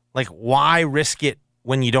 like why risk it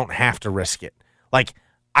when you don't have to risk it? Like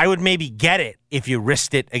I would maybe get it if you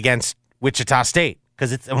risked it against Wichita State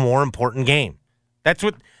because it's a more important game. That's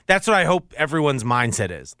what I hope everyone's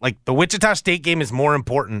mindset is. Like the Wichita State game is more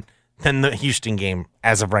important than the Houston game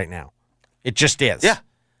as of right now. It just is. Yeah.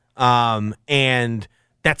 And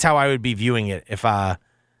that's how I would be viewing it if I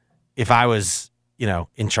was,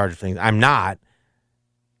 in charge of things. I'm not.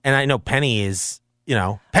 And I know Penny is,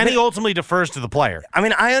 Penny ultimately defers to the player. I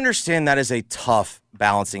mean, I understand that is a tough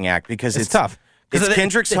balancing act because it's tough. It's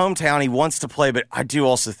Kendrick's hometown. He wants to play, but I do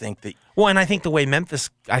also think that... Well, and I think the way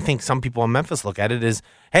I think some people in Memphis look at it is,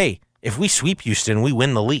 hey, if we sweep Houston, we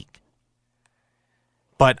win the league.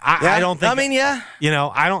 But I don't think... I mean, yeah.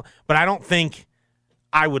 I don't think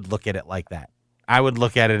I would look at it like that. I would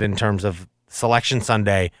look at it in terms of Selection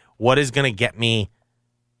Sunday. What is going to get me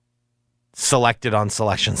selected on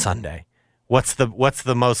Selection Sunday? What's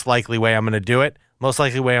the most likely way I'm going to do it? Most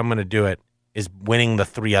likely way I'm going to do it is winning the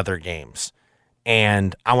 3 other games.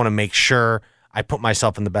 And I want to make sure I put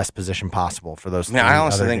myself in the best position possible for those 3 I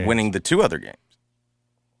honestly other think games. winning the 2 other games.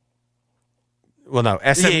 Well, no,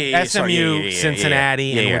 SMU,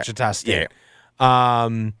 Cincinnati, and Wichita State.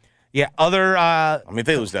 Other. If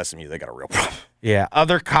they lose to SMU, they got a real problem. Yeah,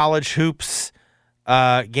 other college hoops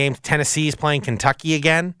games. Tennessee is playing Kentucky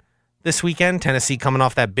again this weekend. Tennessee coming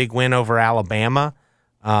off that big win over Alabama.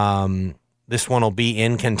 This one will be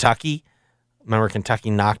in Kentucky. Remember, Kentucky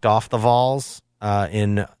knocked off the Vols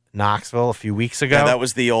in Knoxville a few weeks ago. Yeah, that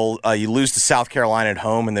was the old you lose to South Carolina at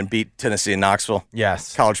home and then beat Tennessee in Knoxville.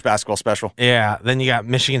 Yes. College basketball special. Yeah. Then you got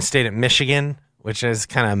Michigan State at Michigan, which is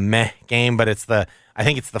kind of a meh game, but I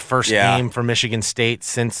think it's the first game for Michigan State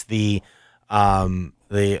since the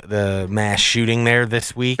mass shooting there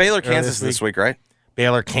this week. Baylor, Kansas this week, right?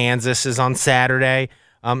 Baylor, Kansas is on Saturday.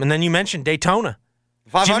 And then you mentioned Daytona.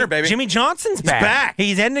 500, baby. Jimmy Johnson's back.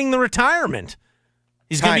 He's ending the retirement.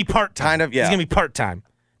 He's going to be part-time. Kind of, yeah. He's going to be part-time.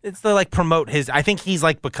 It's to promote his... I think he's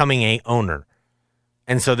becoming a owner.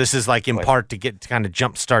 And so this is in part to kind of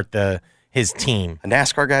jumpstart his team. A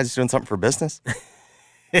NASCAR guy's doing something for business?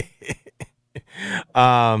 What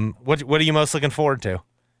are you most looking forward to?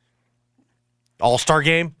 All-Star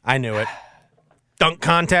game? I knew it. Dunk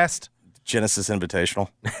contest? Genesis Invitational.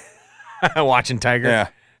 Watching Tiger? Yeah.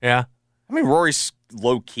 Yeah. I mean, Rory's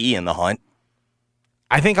low-key in the hunt.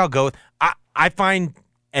 I think I'll go with... I find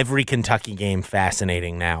every Kentucky game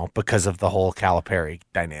fascinating now because of the whole Calipari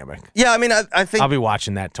dynamic. Yeah, I mean, I think... I'll be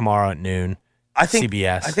watching that tomorrow at noon.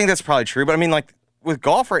 CBS. I think that's probably true. But, I mean, with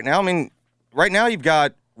golf right now, right now you've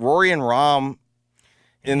got Rory and Rahm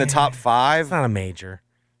in the top 5. It's not a major.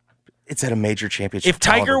 It's at a major championship. If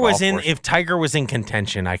Tiger was in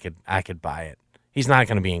contention, I could buy it. He's not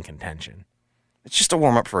going to be in contention. It's just a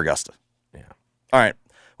warm-up for Augusta. Yeah. All right.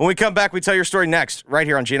 When we come back, we tell your story next, right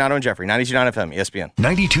here on Giannotto and Jeffrey, 92.9 FM, ESPN.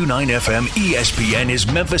 92.9 FM ESPN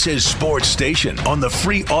is Memphis' sports station on the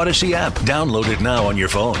free Odyssey app. Download it now on your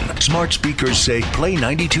phone. Smart speakers say play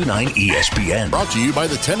 92.9 ESPN. Brought to you by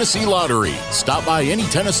the Tennessee Lottery. Stop by any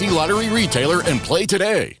Tennessee Lottery retailer and play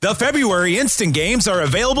today. The February Instant Games are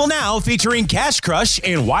available now, featuring Cash Crush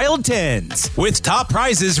and Wild Tens, with top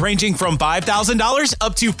prizes ranging from $5,000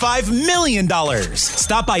 up to $5 million.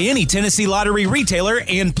 Stop by any Tennessee Lottery retailer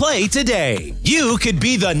and play today. You could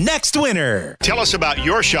be the next winner. Tell us about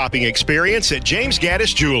your shopping experience at James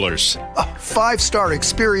Gaddis Jewelers. A 5-star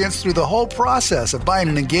experience through the whole process of buying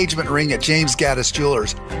an engagement ring at James Gaddis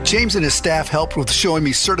Jewelers. James and his staff helped with showing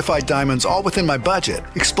me certified diamonds all within my budget,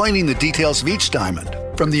 explaining the details of each diamond.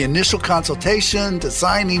 From the initial consultation to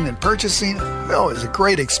signing and purchasing, it was a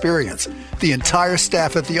great experience. The entire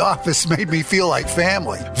staff at the office made me feel like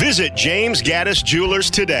family. Visit James Gaddis Jewelers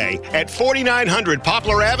today at 4900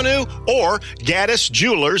 Poplar Avenue or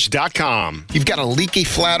GaddisJewelers.com. You've got a leaky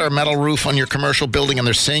flat or metal roof on your commercial building and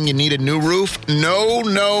they're saying you need a new roof? No.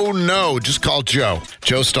 Just call Joe.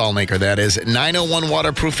 Joe Stallmaker, that is. 901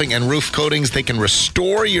 Waterproofing and Roof Coatings. They can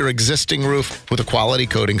restore your existing roof with a quality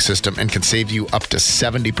coating system and can save you up to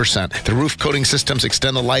 70%. The roof coating systems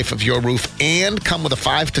extend the life of your roof and come with a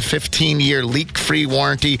 5 to 15-year leak-free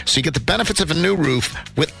warranty, so you get the benefits of a new roof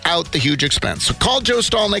without the huge expense. So call Joe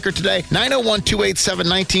Stallmaker today,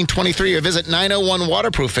 901-287-1923, or visit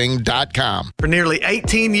 901waterproofing.com. For nearly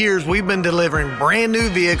 18 years, we've been delivering brand new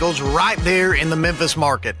vehicles right there in the Memphis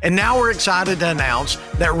market. And now we're excited to announce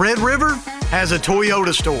that Red River has a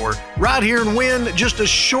Toyota store right here in Wynn, just a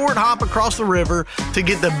short hop across the river to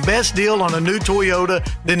get the best deal on a new Toyota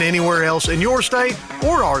than anywhere else in your state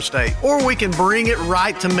or our state. Or we can bring it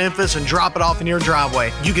right to Memphis and drop it off in your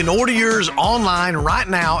driveway. You can order yours online right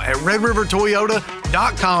now at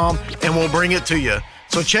RedRiverToyota.com and we'll bring it to you.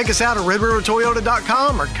 So check us out at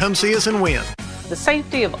RedRiverToyota.com or come see us in Wynn. The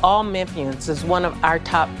safety of all Memphians is one of our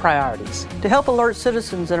top priorities. To help alert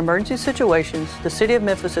citizens in emergency situations, the City of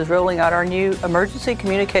Memphis is rolling out our new Emergency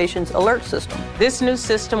Communications Alert System. This new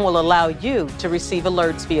system will allow you to receive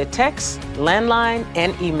alerts via text, landline,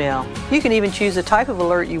 and email. You can even choose the type of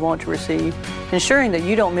alert you want to receive, ensuring that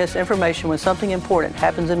you don't miss information when something important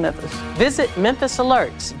happens in Memphis. Visit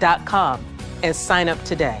MemphisAlerts.com and sign up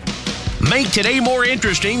today. Make today more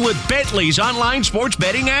interesting with Betly's online sports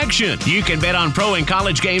betting action. You can bet on pro and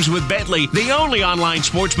college games with Betly, the only online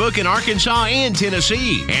sports book in Arkansas and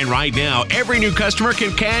Tennessee. And right now, every new customer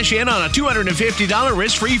can cash in on a $250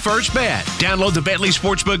 risk-free first bet. Download the Betly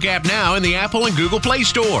Sportsbook app now in the Apple and Google Play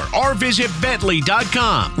Store or visit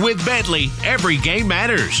Betly.com. With Betly, every game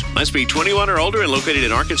matters. Must be 21 or older and located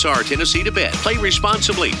in Arkansas or Tennessee to bet. Play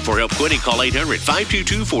responsibly. For help quitting, call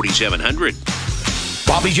 800-522-4700.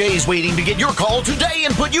 Bobby J is waiting to get your call today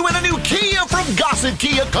and put you in a new Kia from Gossett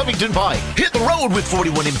Kia Covington Pike. Hit the road with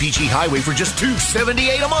 41 MPG Highway for just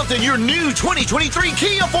 $278 a month in your new 2023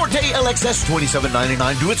 Kia Forte LXS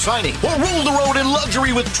 $27.99 due at signing. Or rule the road in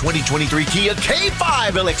luxury with 2023 Kia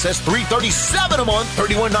K5 LXS $337 a month,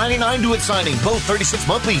 $31.99 due at signing. Both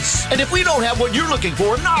 36-month lease. And if we don't have what you're looking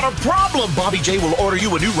for, not a problem. Bobby J will order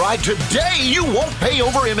you a new ride today. You won't pay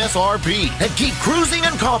over MSRP. And keep cruising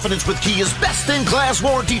in confidence with Kia's best-in-class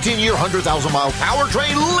warranty, 10-year, 100,000-mile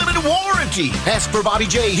powertrain limited warranty. Ask for Bobby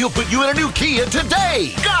J. He'll put you in a new Kia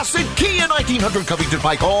today. Gossett Kia 1900 Covington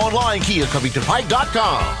Pike. Online,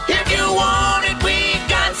 KiaCovingtonPike.com. If you want it, we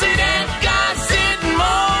got it at Gossett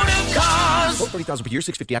Motor Cars. $30,000 per year,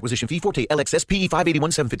 $650 acquisition fee. Forte LXS PE $581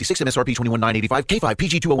 $756, MSRP $21,985. K5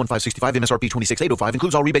 PG $201,565, MSRP $26,805.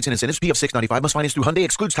 Includes all rebates and incentives. PF $695. Must finance through Hyundai.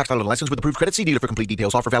 Excludes tax title and license with approved credit. See dealer for complete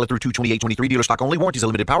details. Offer valid through 2/28/23. Dealer stock only. Warranties a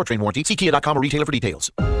limited powertrain warranty. See Kia.com or retailer for details.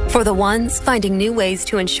 For the ones finding new ways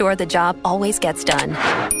to ensure the job always gets done.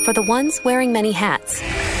 For the ones wearing many hats.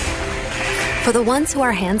 For the ones who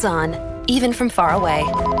are hands-on, even from far away.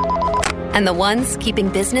 And the ones keeping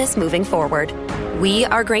business moving forward. We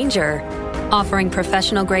are Grainger, offering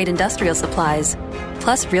professional-grade industrial supplies,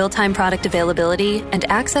 plus real-time product availability and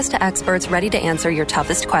access to experts ready to answer your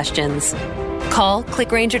toughest questions. Call, click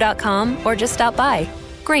Grainger.com, or just stop by.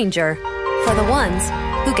 Grainger, for the ones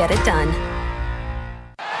who get it done.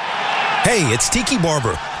 Hey, it's Tiki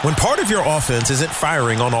Barber. When part of your offense isn't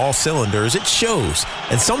firing on all cylinders, it shows.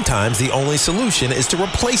 And sometimes the only solution is to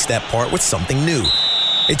replace that part with something new.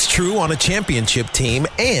 It's true on a championship team,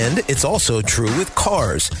 and it's also true with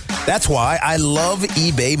cars. That's why I love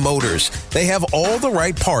eBay Motors. They have all the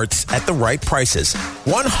right parts at the right prices.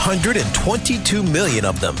 122 million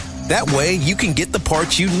of them. That way, you can get the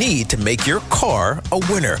parts you need to make your car a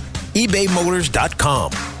winner.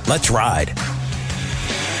 ebaymotors.com. Let's ride.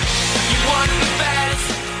 won the bets.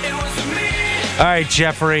 It was me. All right,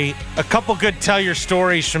 Jeffrey, a couple good tell your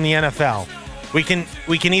stories from the NFL. We can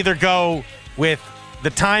either go with the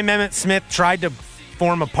time Emmitt Smith tried to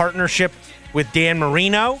form a partnership with Dan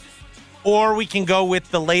Marino, or we can go with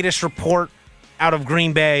the latest report out of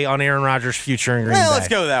Green Bay on Aaron Rodgers' future in Green Bay. Let's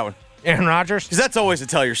go with that one. Aaron Rodgers? Because that's always a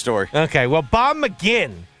tell your story. Okay, well, Bob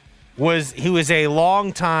McGinn was a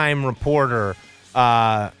longtime reporter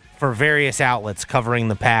for various outlets covering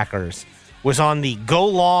the Packers, was on the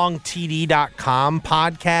GoLongTD.com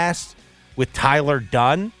podcast with Tyler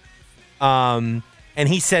Dunn, and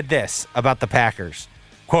he said this about the Packers,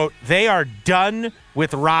 quote, they are done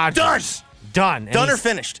with Rodgers. Done. Done or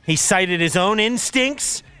finished. He cited his own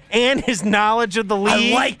instincts and his knowledge of the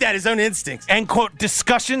league. I like that, his own instincts. And, quote,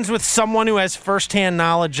 discussions with someone who has firsthand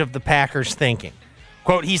knowledge of the Packers' thinking.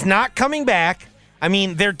 Quote, he's not coming back. I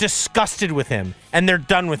mean, they're disgusted with him, and they're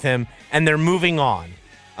done with him, and they're moving on.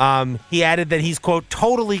 He added that he's, quote,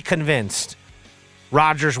 totally convinced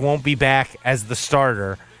Rodgers won't be back as the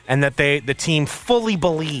starter, and that the team fully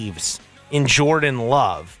believes in Jordan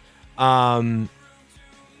Love.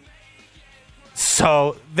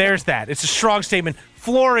 So there's that. It's a strong statement.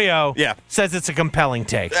 Florio says it's a compelling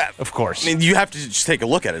take, of course. I mean, you have to just take a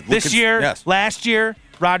look at it. Last year,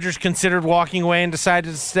 Rodgers considered walking away and decided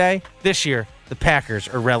to stay. This year, the Packers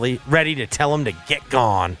are ready to tell him to get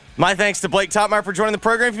gone. My thanks to Blake Topmeyer for joining the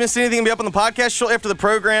program. If you missed anything, it'll be up on the podcast shortly after the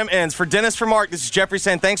program ends. For Dennis, for Mark, this is Jeffrey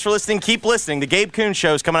saying thanks for listening. Keep listening. The Gabe Kuhn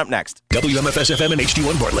Show is coming up next. WMFS-FM and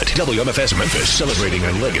HD1 Bartlett. WMFS Memphis, celebrating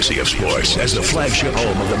a legacy of sports as the flagship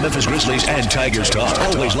home of the Memphis Grizzlies and Tigers Talk.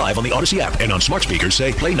 Always live on the Odyssey app and on smart speakers.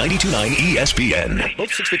 Say Play 92.9 ESPN.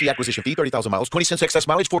 Both 650 acquisition fee, 30,000 miles, 20 cents excess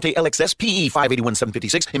mileage, Forte LXS, PE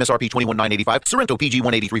 581,756, MSRP 21,985, Sorrento PG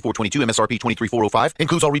 183,422, MSRP 23,405.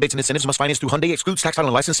 Includes all rebates and incentives. Must finance through Hyundai. Excludes tax, title,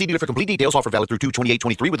 and license. See dealer for complete details. Offer valid through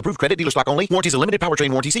 2/28/23 with approved credit. Dealer stock only. Warranties are limited. Powertrain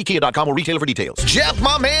warranty. See Kia.com or retailer for details. Jeff,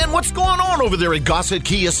 my man, what's going on over there at Gossett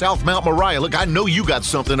Kia South Mount Moriah? Look, I know you got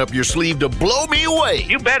something up your sleeve to blow me away.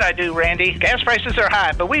 You bet I do, Randy. Gas prices are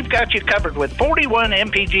high, but we've got you covered with 41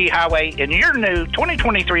 MPG Highway in your new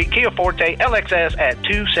 2023 Kia Forte LXS at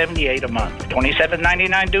 $278 a month.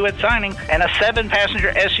 $27.99 due at signing, and a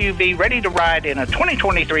 7-passenger SUV ready to ride in a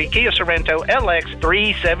 2023 Kia Sorrento LX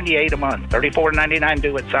 $378 a month. $34.99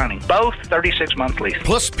 due at signing. Both 36-month lease.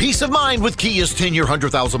 Plus peace of mind with Kia's 10-year,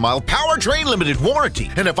 100,000-mile powertrain limited warranty.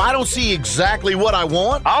 And if I don't see exactly what I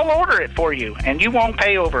want, I'll order it for you, and you won't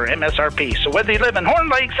pay over MSRP. So whether you live in Horn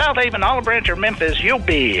Lake, South Haven, Olive Branch, or Memphis, you'll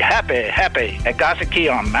be happy at Gossett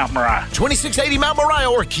Kia on Mount Moriah. 2680 Mount Moriah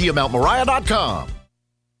or KiaMountMoriah.com.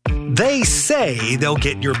 They say they'll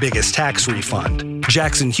get your biggest tax refund.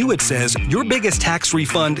 Jackson Hewitt says your biggest tax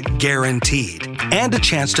refund guaranteed, and a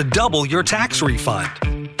chance to double your tax refund.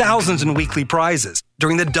 Thousands in weekly prizes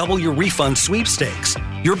during the Double Your Refund sweepstakes.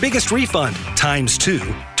 Your biggest refund times 2,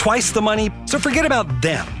 twice the money, so forget about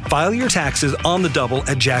them. File your taxes on the double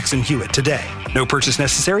at Jackson Hewitt today. No purchase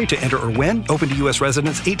necessary to enter or win. Open to U.S.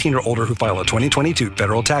 residents 18 or older who file a 2022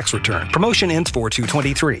 federal tax return. Promotion ends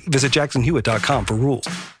 4/2/23. Visit jacksonhewitt.com for rules.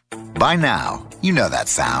 By now, you know that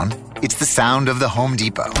sound. It's the sound of the Home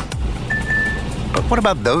Depot. But what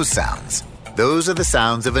about those sounds? Those are the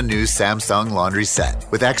sounds of a new Samsung laundry set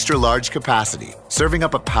with extra large capacity, serving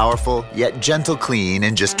up a powerful yet gentle clean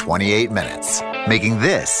in just 28 minutes. Making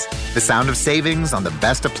this the sound of savings on the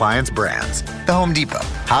best appliance brands. The Home Depot.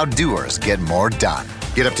 How doers get more done.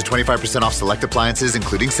 Get up to 25% off select appliances,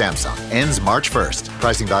 including Samsung. Ends March 1st.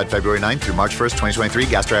 Pricing valid February 9th through March 1st, 2023.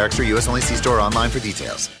 Gas Dry Extra. U.S. only. See store or online for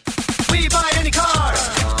details. We buy any car.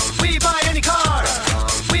 We buy any car.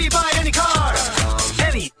 We buy any car.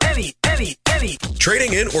 Any.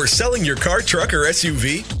 Trading in or selling your car, truck, or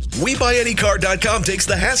SUV? WeBuyAnyCar.com takes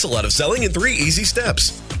the hassle out of selling in 3 easy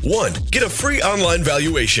steps. 1. Get a free online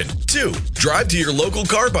valuation. 2. Drive to your local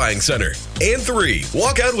car buying center. And 3.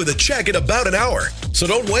 Walk out with a check in about an hour. So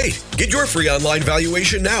don't wait. Get your free online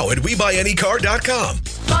valuation now at WeBuyAnyCar.com.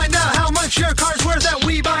 Find out how much your car's worth at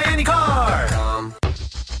We Buy Any Car.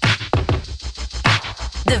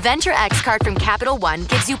 The Venture X card from Capital One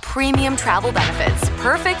gives you premium travel benefits,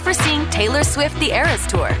 perfect for seeing Taylor Swift The Eras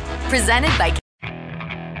Tour. Presented by...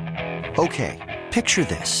 Okay, picture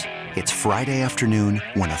this. It's Friday afternoon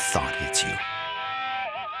when a thought hits you.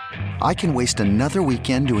 I can waste another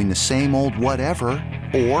weekend doing the same old whatever,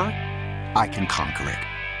 or I can conquer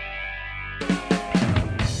it.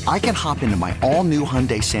 I can hop into my all-new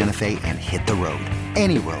Hyundai Santa Fe and hit the road.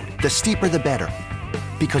 Any road. The steeper, the better.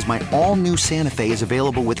 Because my all-new Santa Fe is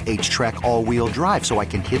available with H-Track all-wheel drive, so I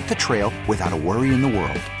can hit the trail without a worry in the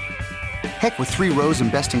world. Heck, with 3 rows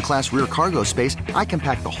and best-in-class rear cargo space, I can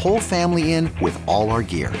pack the whole family in with all our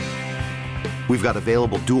gear. We've got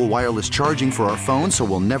available dual wireless charging for our phones, so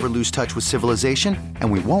we'll never lose touch with civilization, and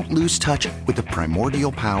we won't lose touch with the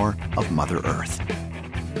primordial power of Mother Earth.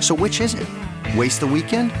 So which is it? Waste the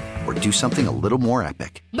weekend or do something a little more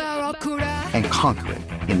epic? And conquer it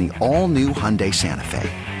in the all-new Hyundai Santa Fe.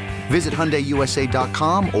 Visit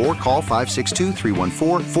HyundaiUSA.com or call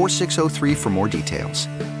 562-314-4603 for more details.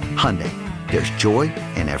 Hyundai, there's joy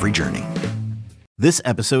in every journey. This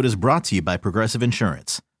episode is brought to you by Progressive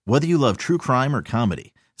Insurance. Whether you love true crime or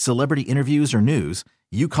comedy, celebrity interviews or news,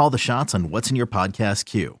 you call the shots on what's in your podcast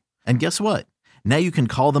queue. And guess what? Now you can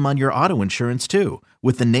call them on your auto insurance too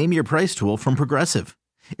with the Name Your Price tool from Progressive.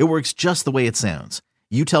 It works just the way it sounds.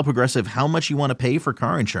 You tell Progressive how much you want to pay for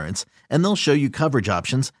car insurance, and they'll show you coverage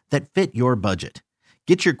options that fit your budget.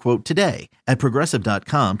 Get your quote today at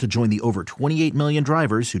Progressive.com to join the over 28 million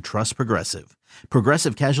drivers who trust Progressive.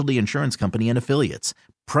 Progressive Casualty Insurance Company and Affiliates.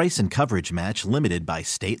 Price and coverage match limited by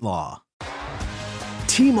state law.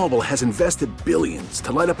 T-Mobile has invested billions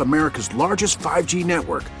to light up America's largest 5G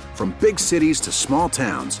network, from big cities to small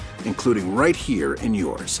towns, including right here in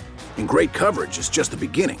yours. And great coverage is just the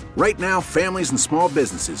beginning. Right now, families and small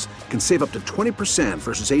businesses can save up to 20%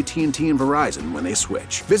 versus AT&T and Verizon when they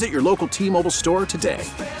switch. Visit your local T-Mobile store today.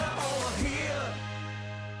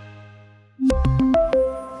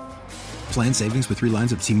 Plan savings with 3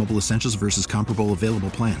 lines of T-Mobile Essentials versus comparable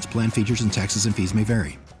available plans. Plan features and taxes and fees may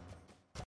vary.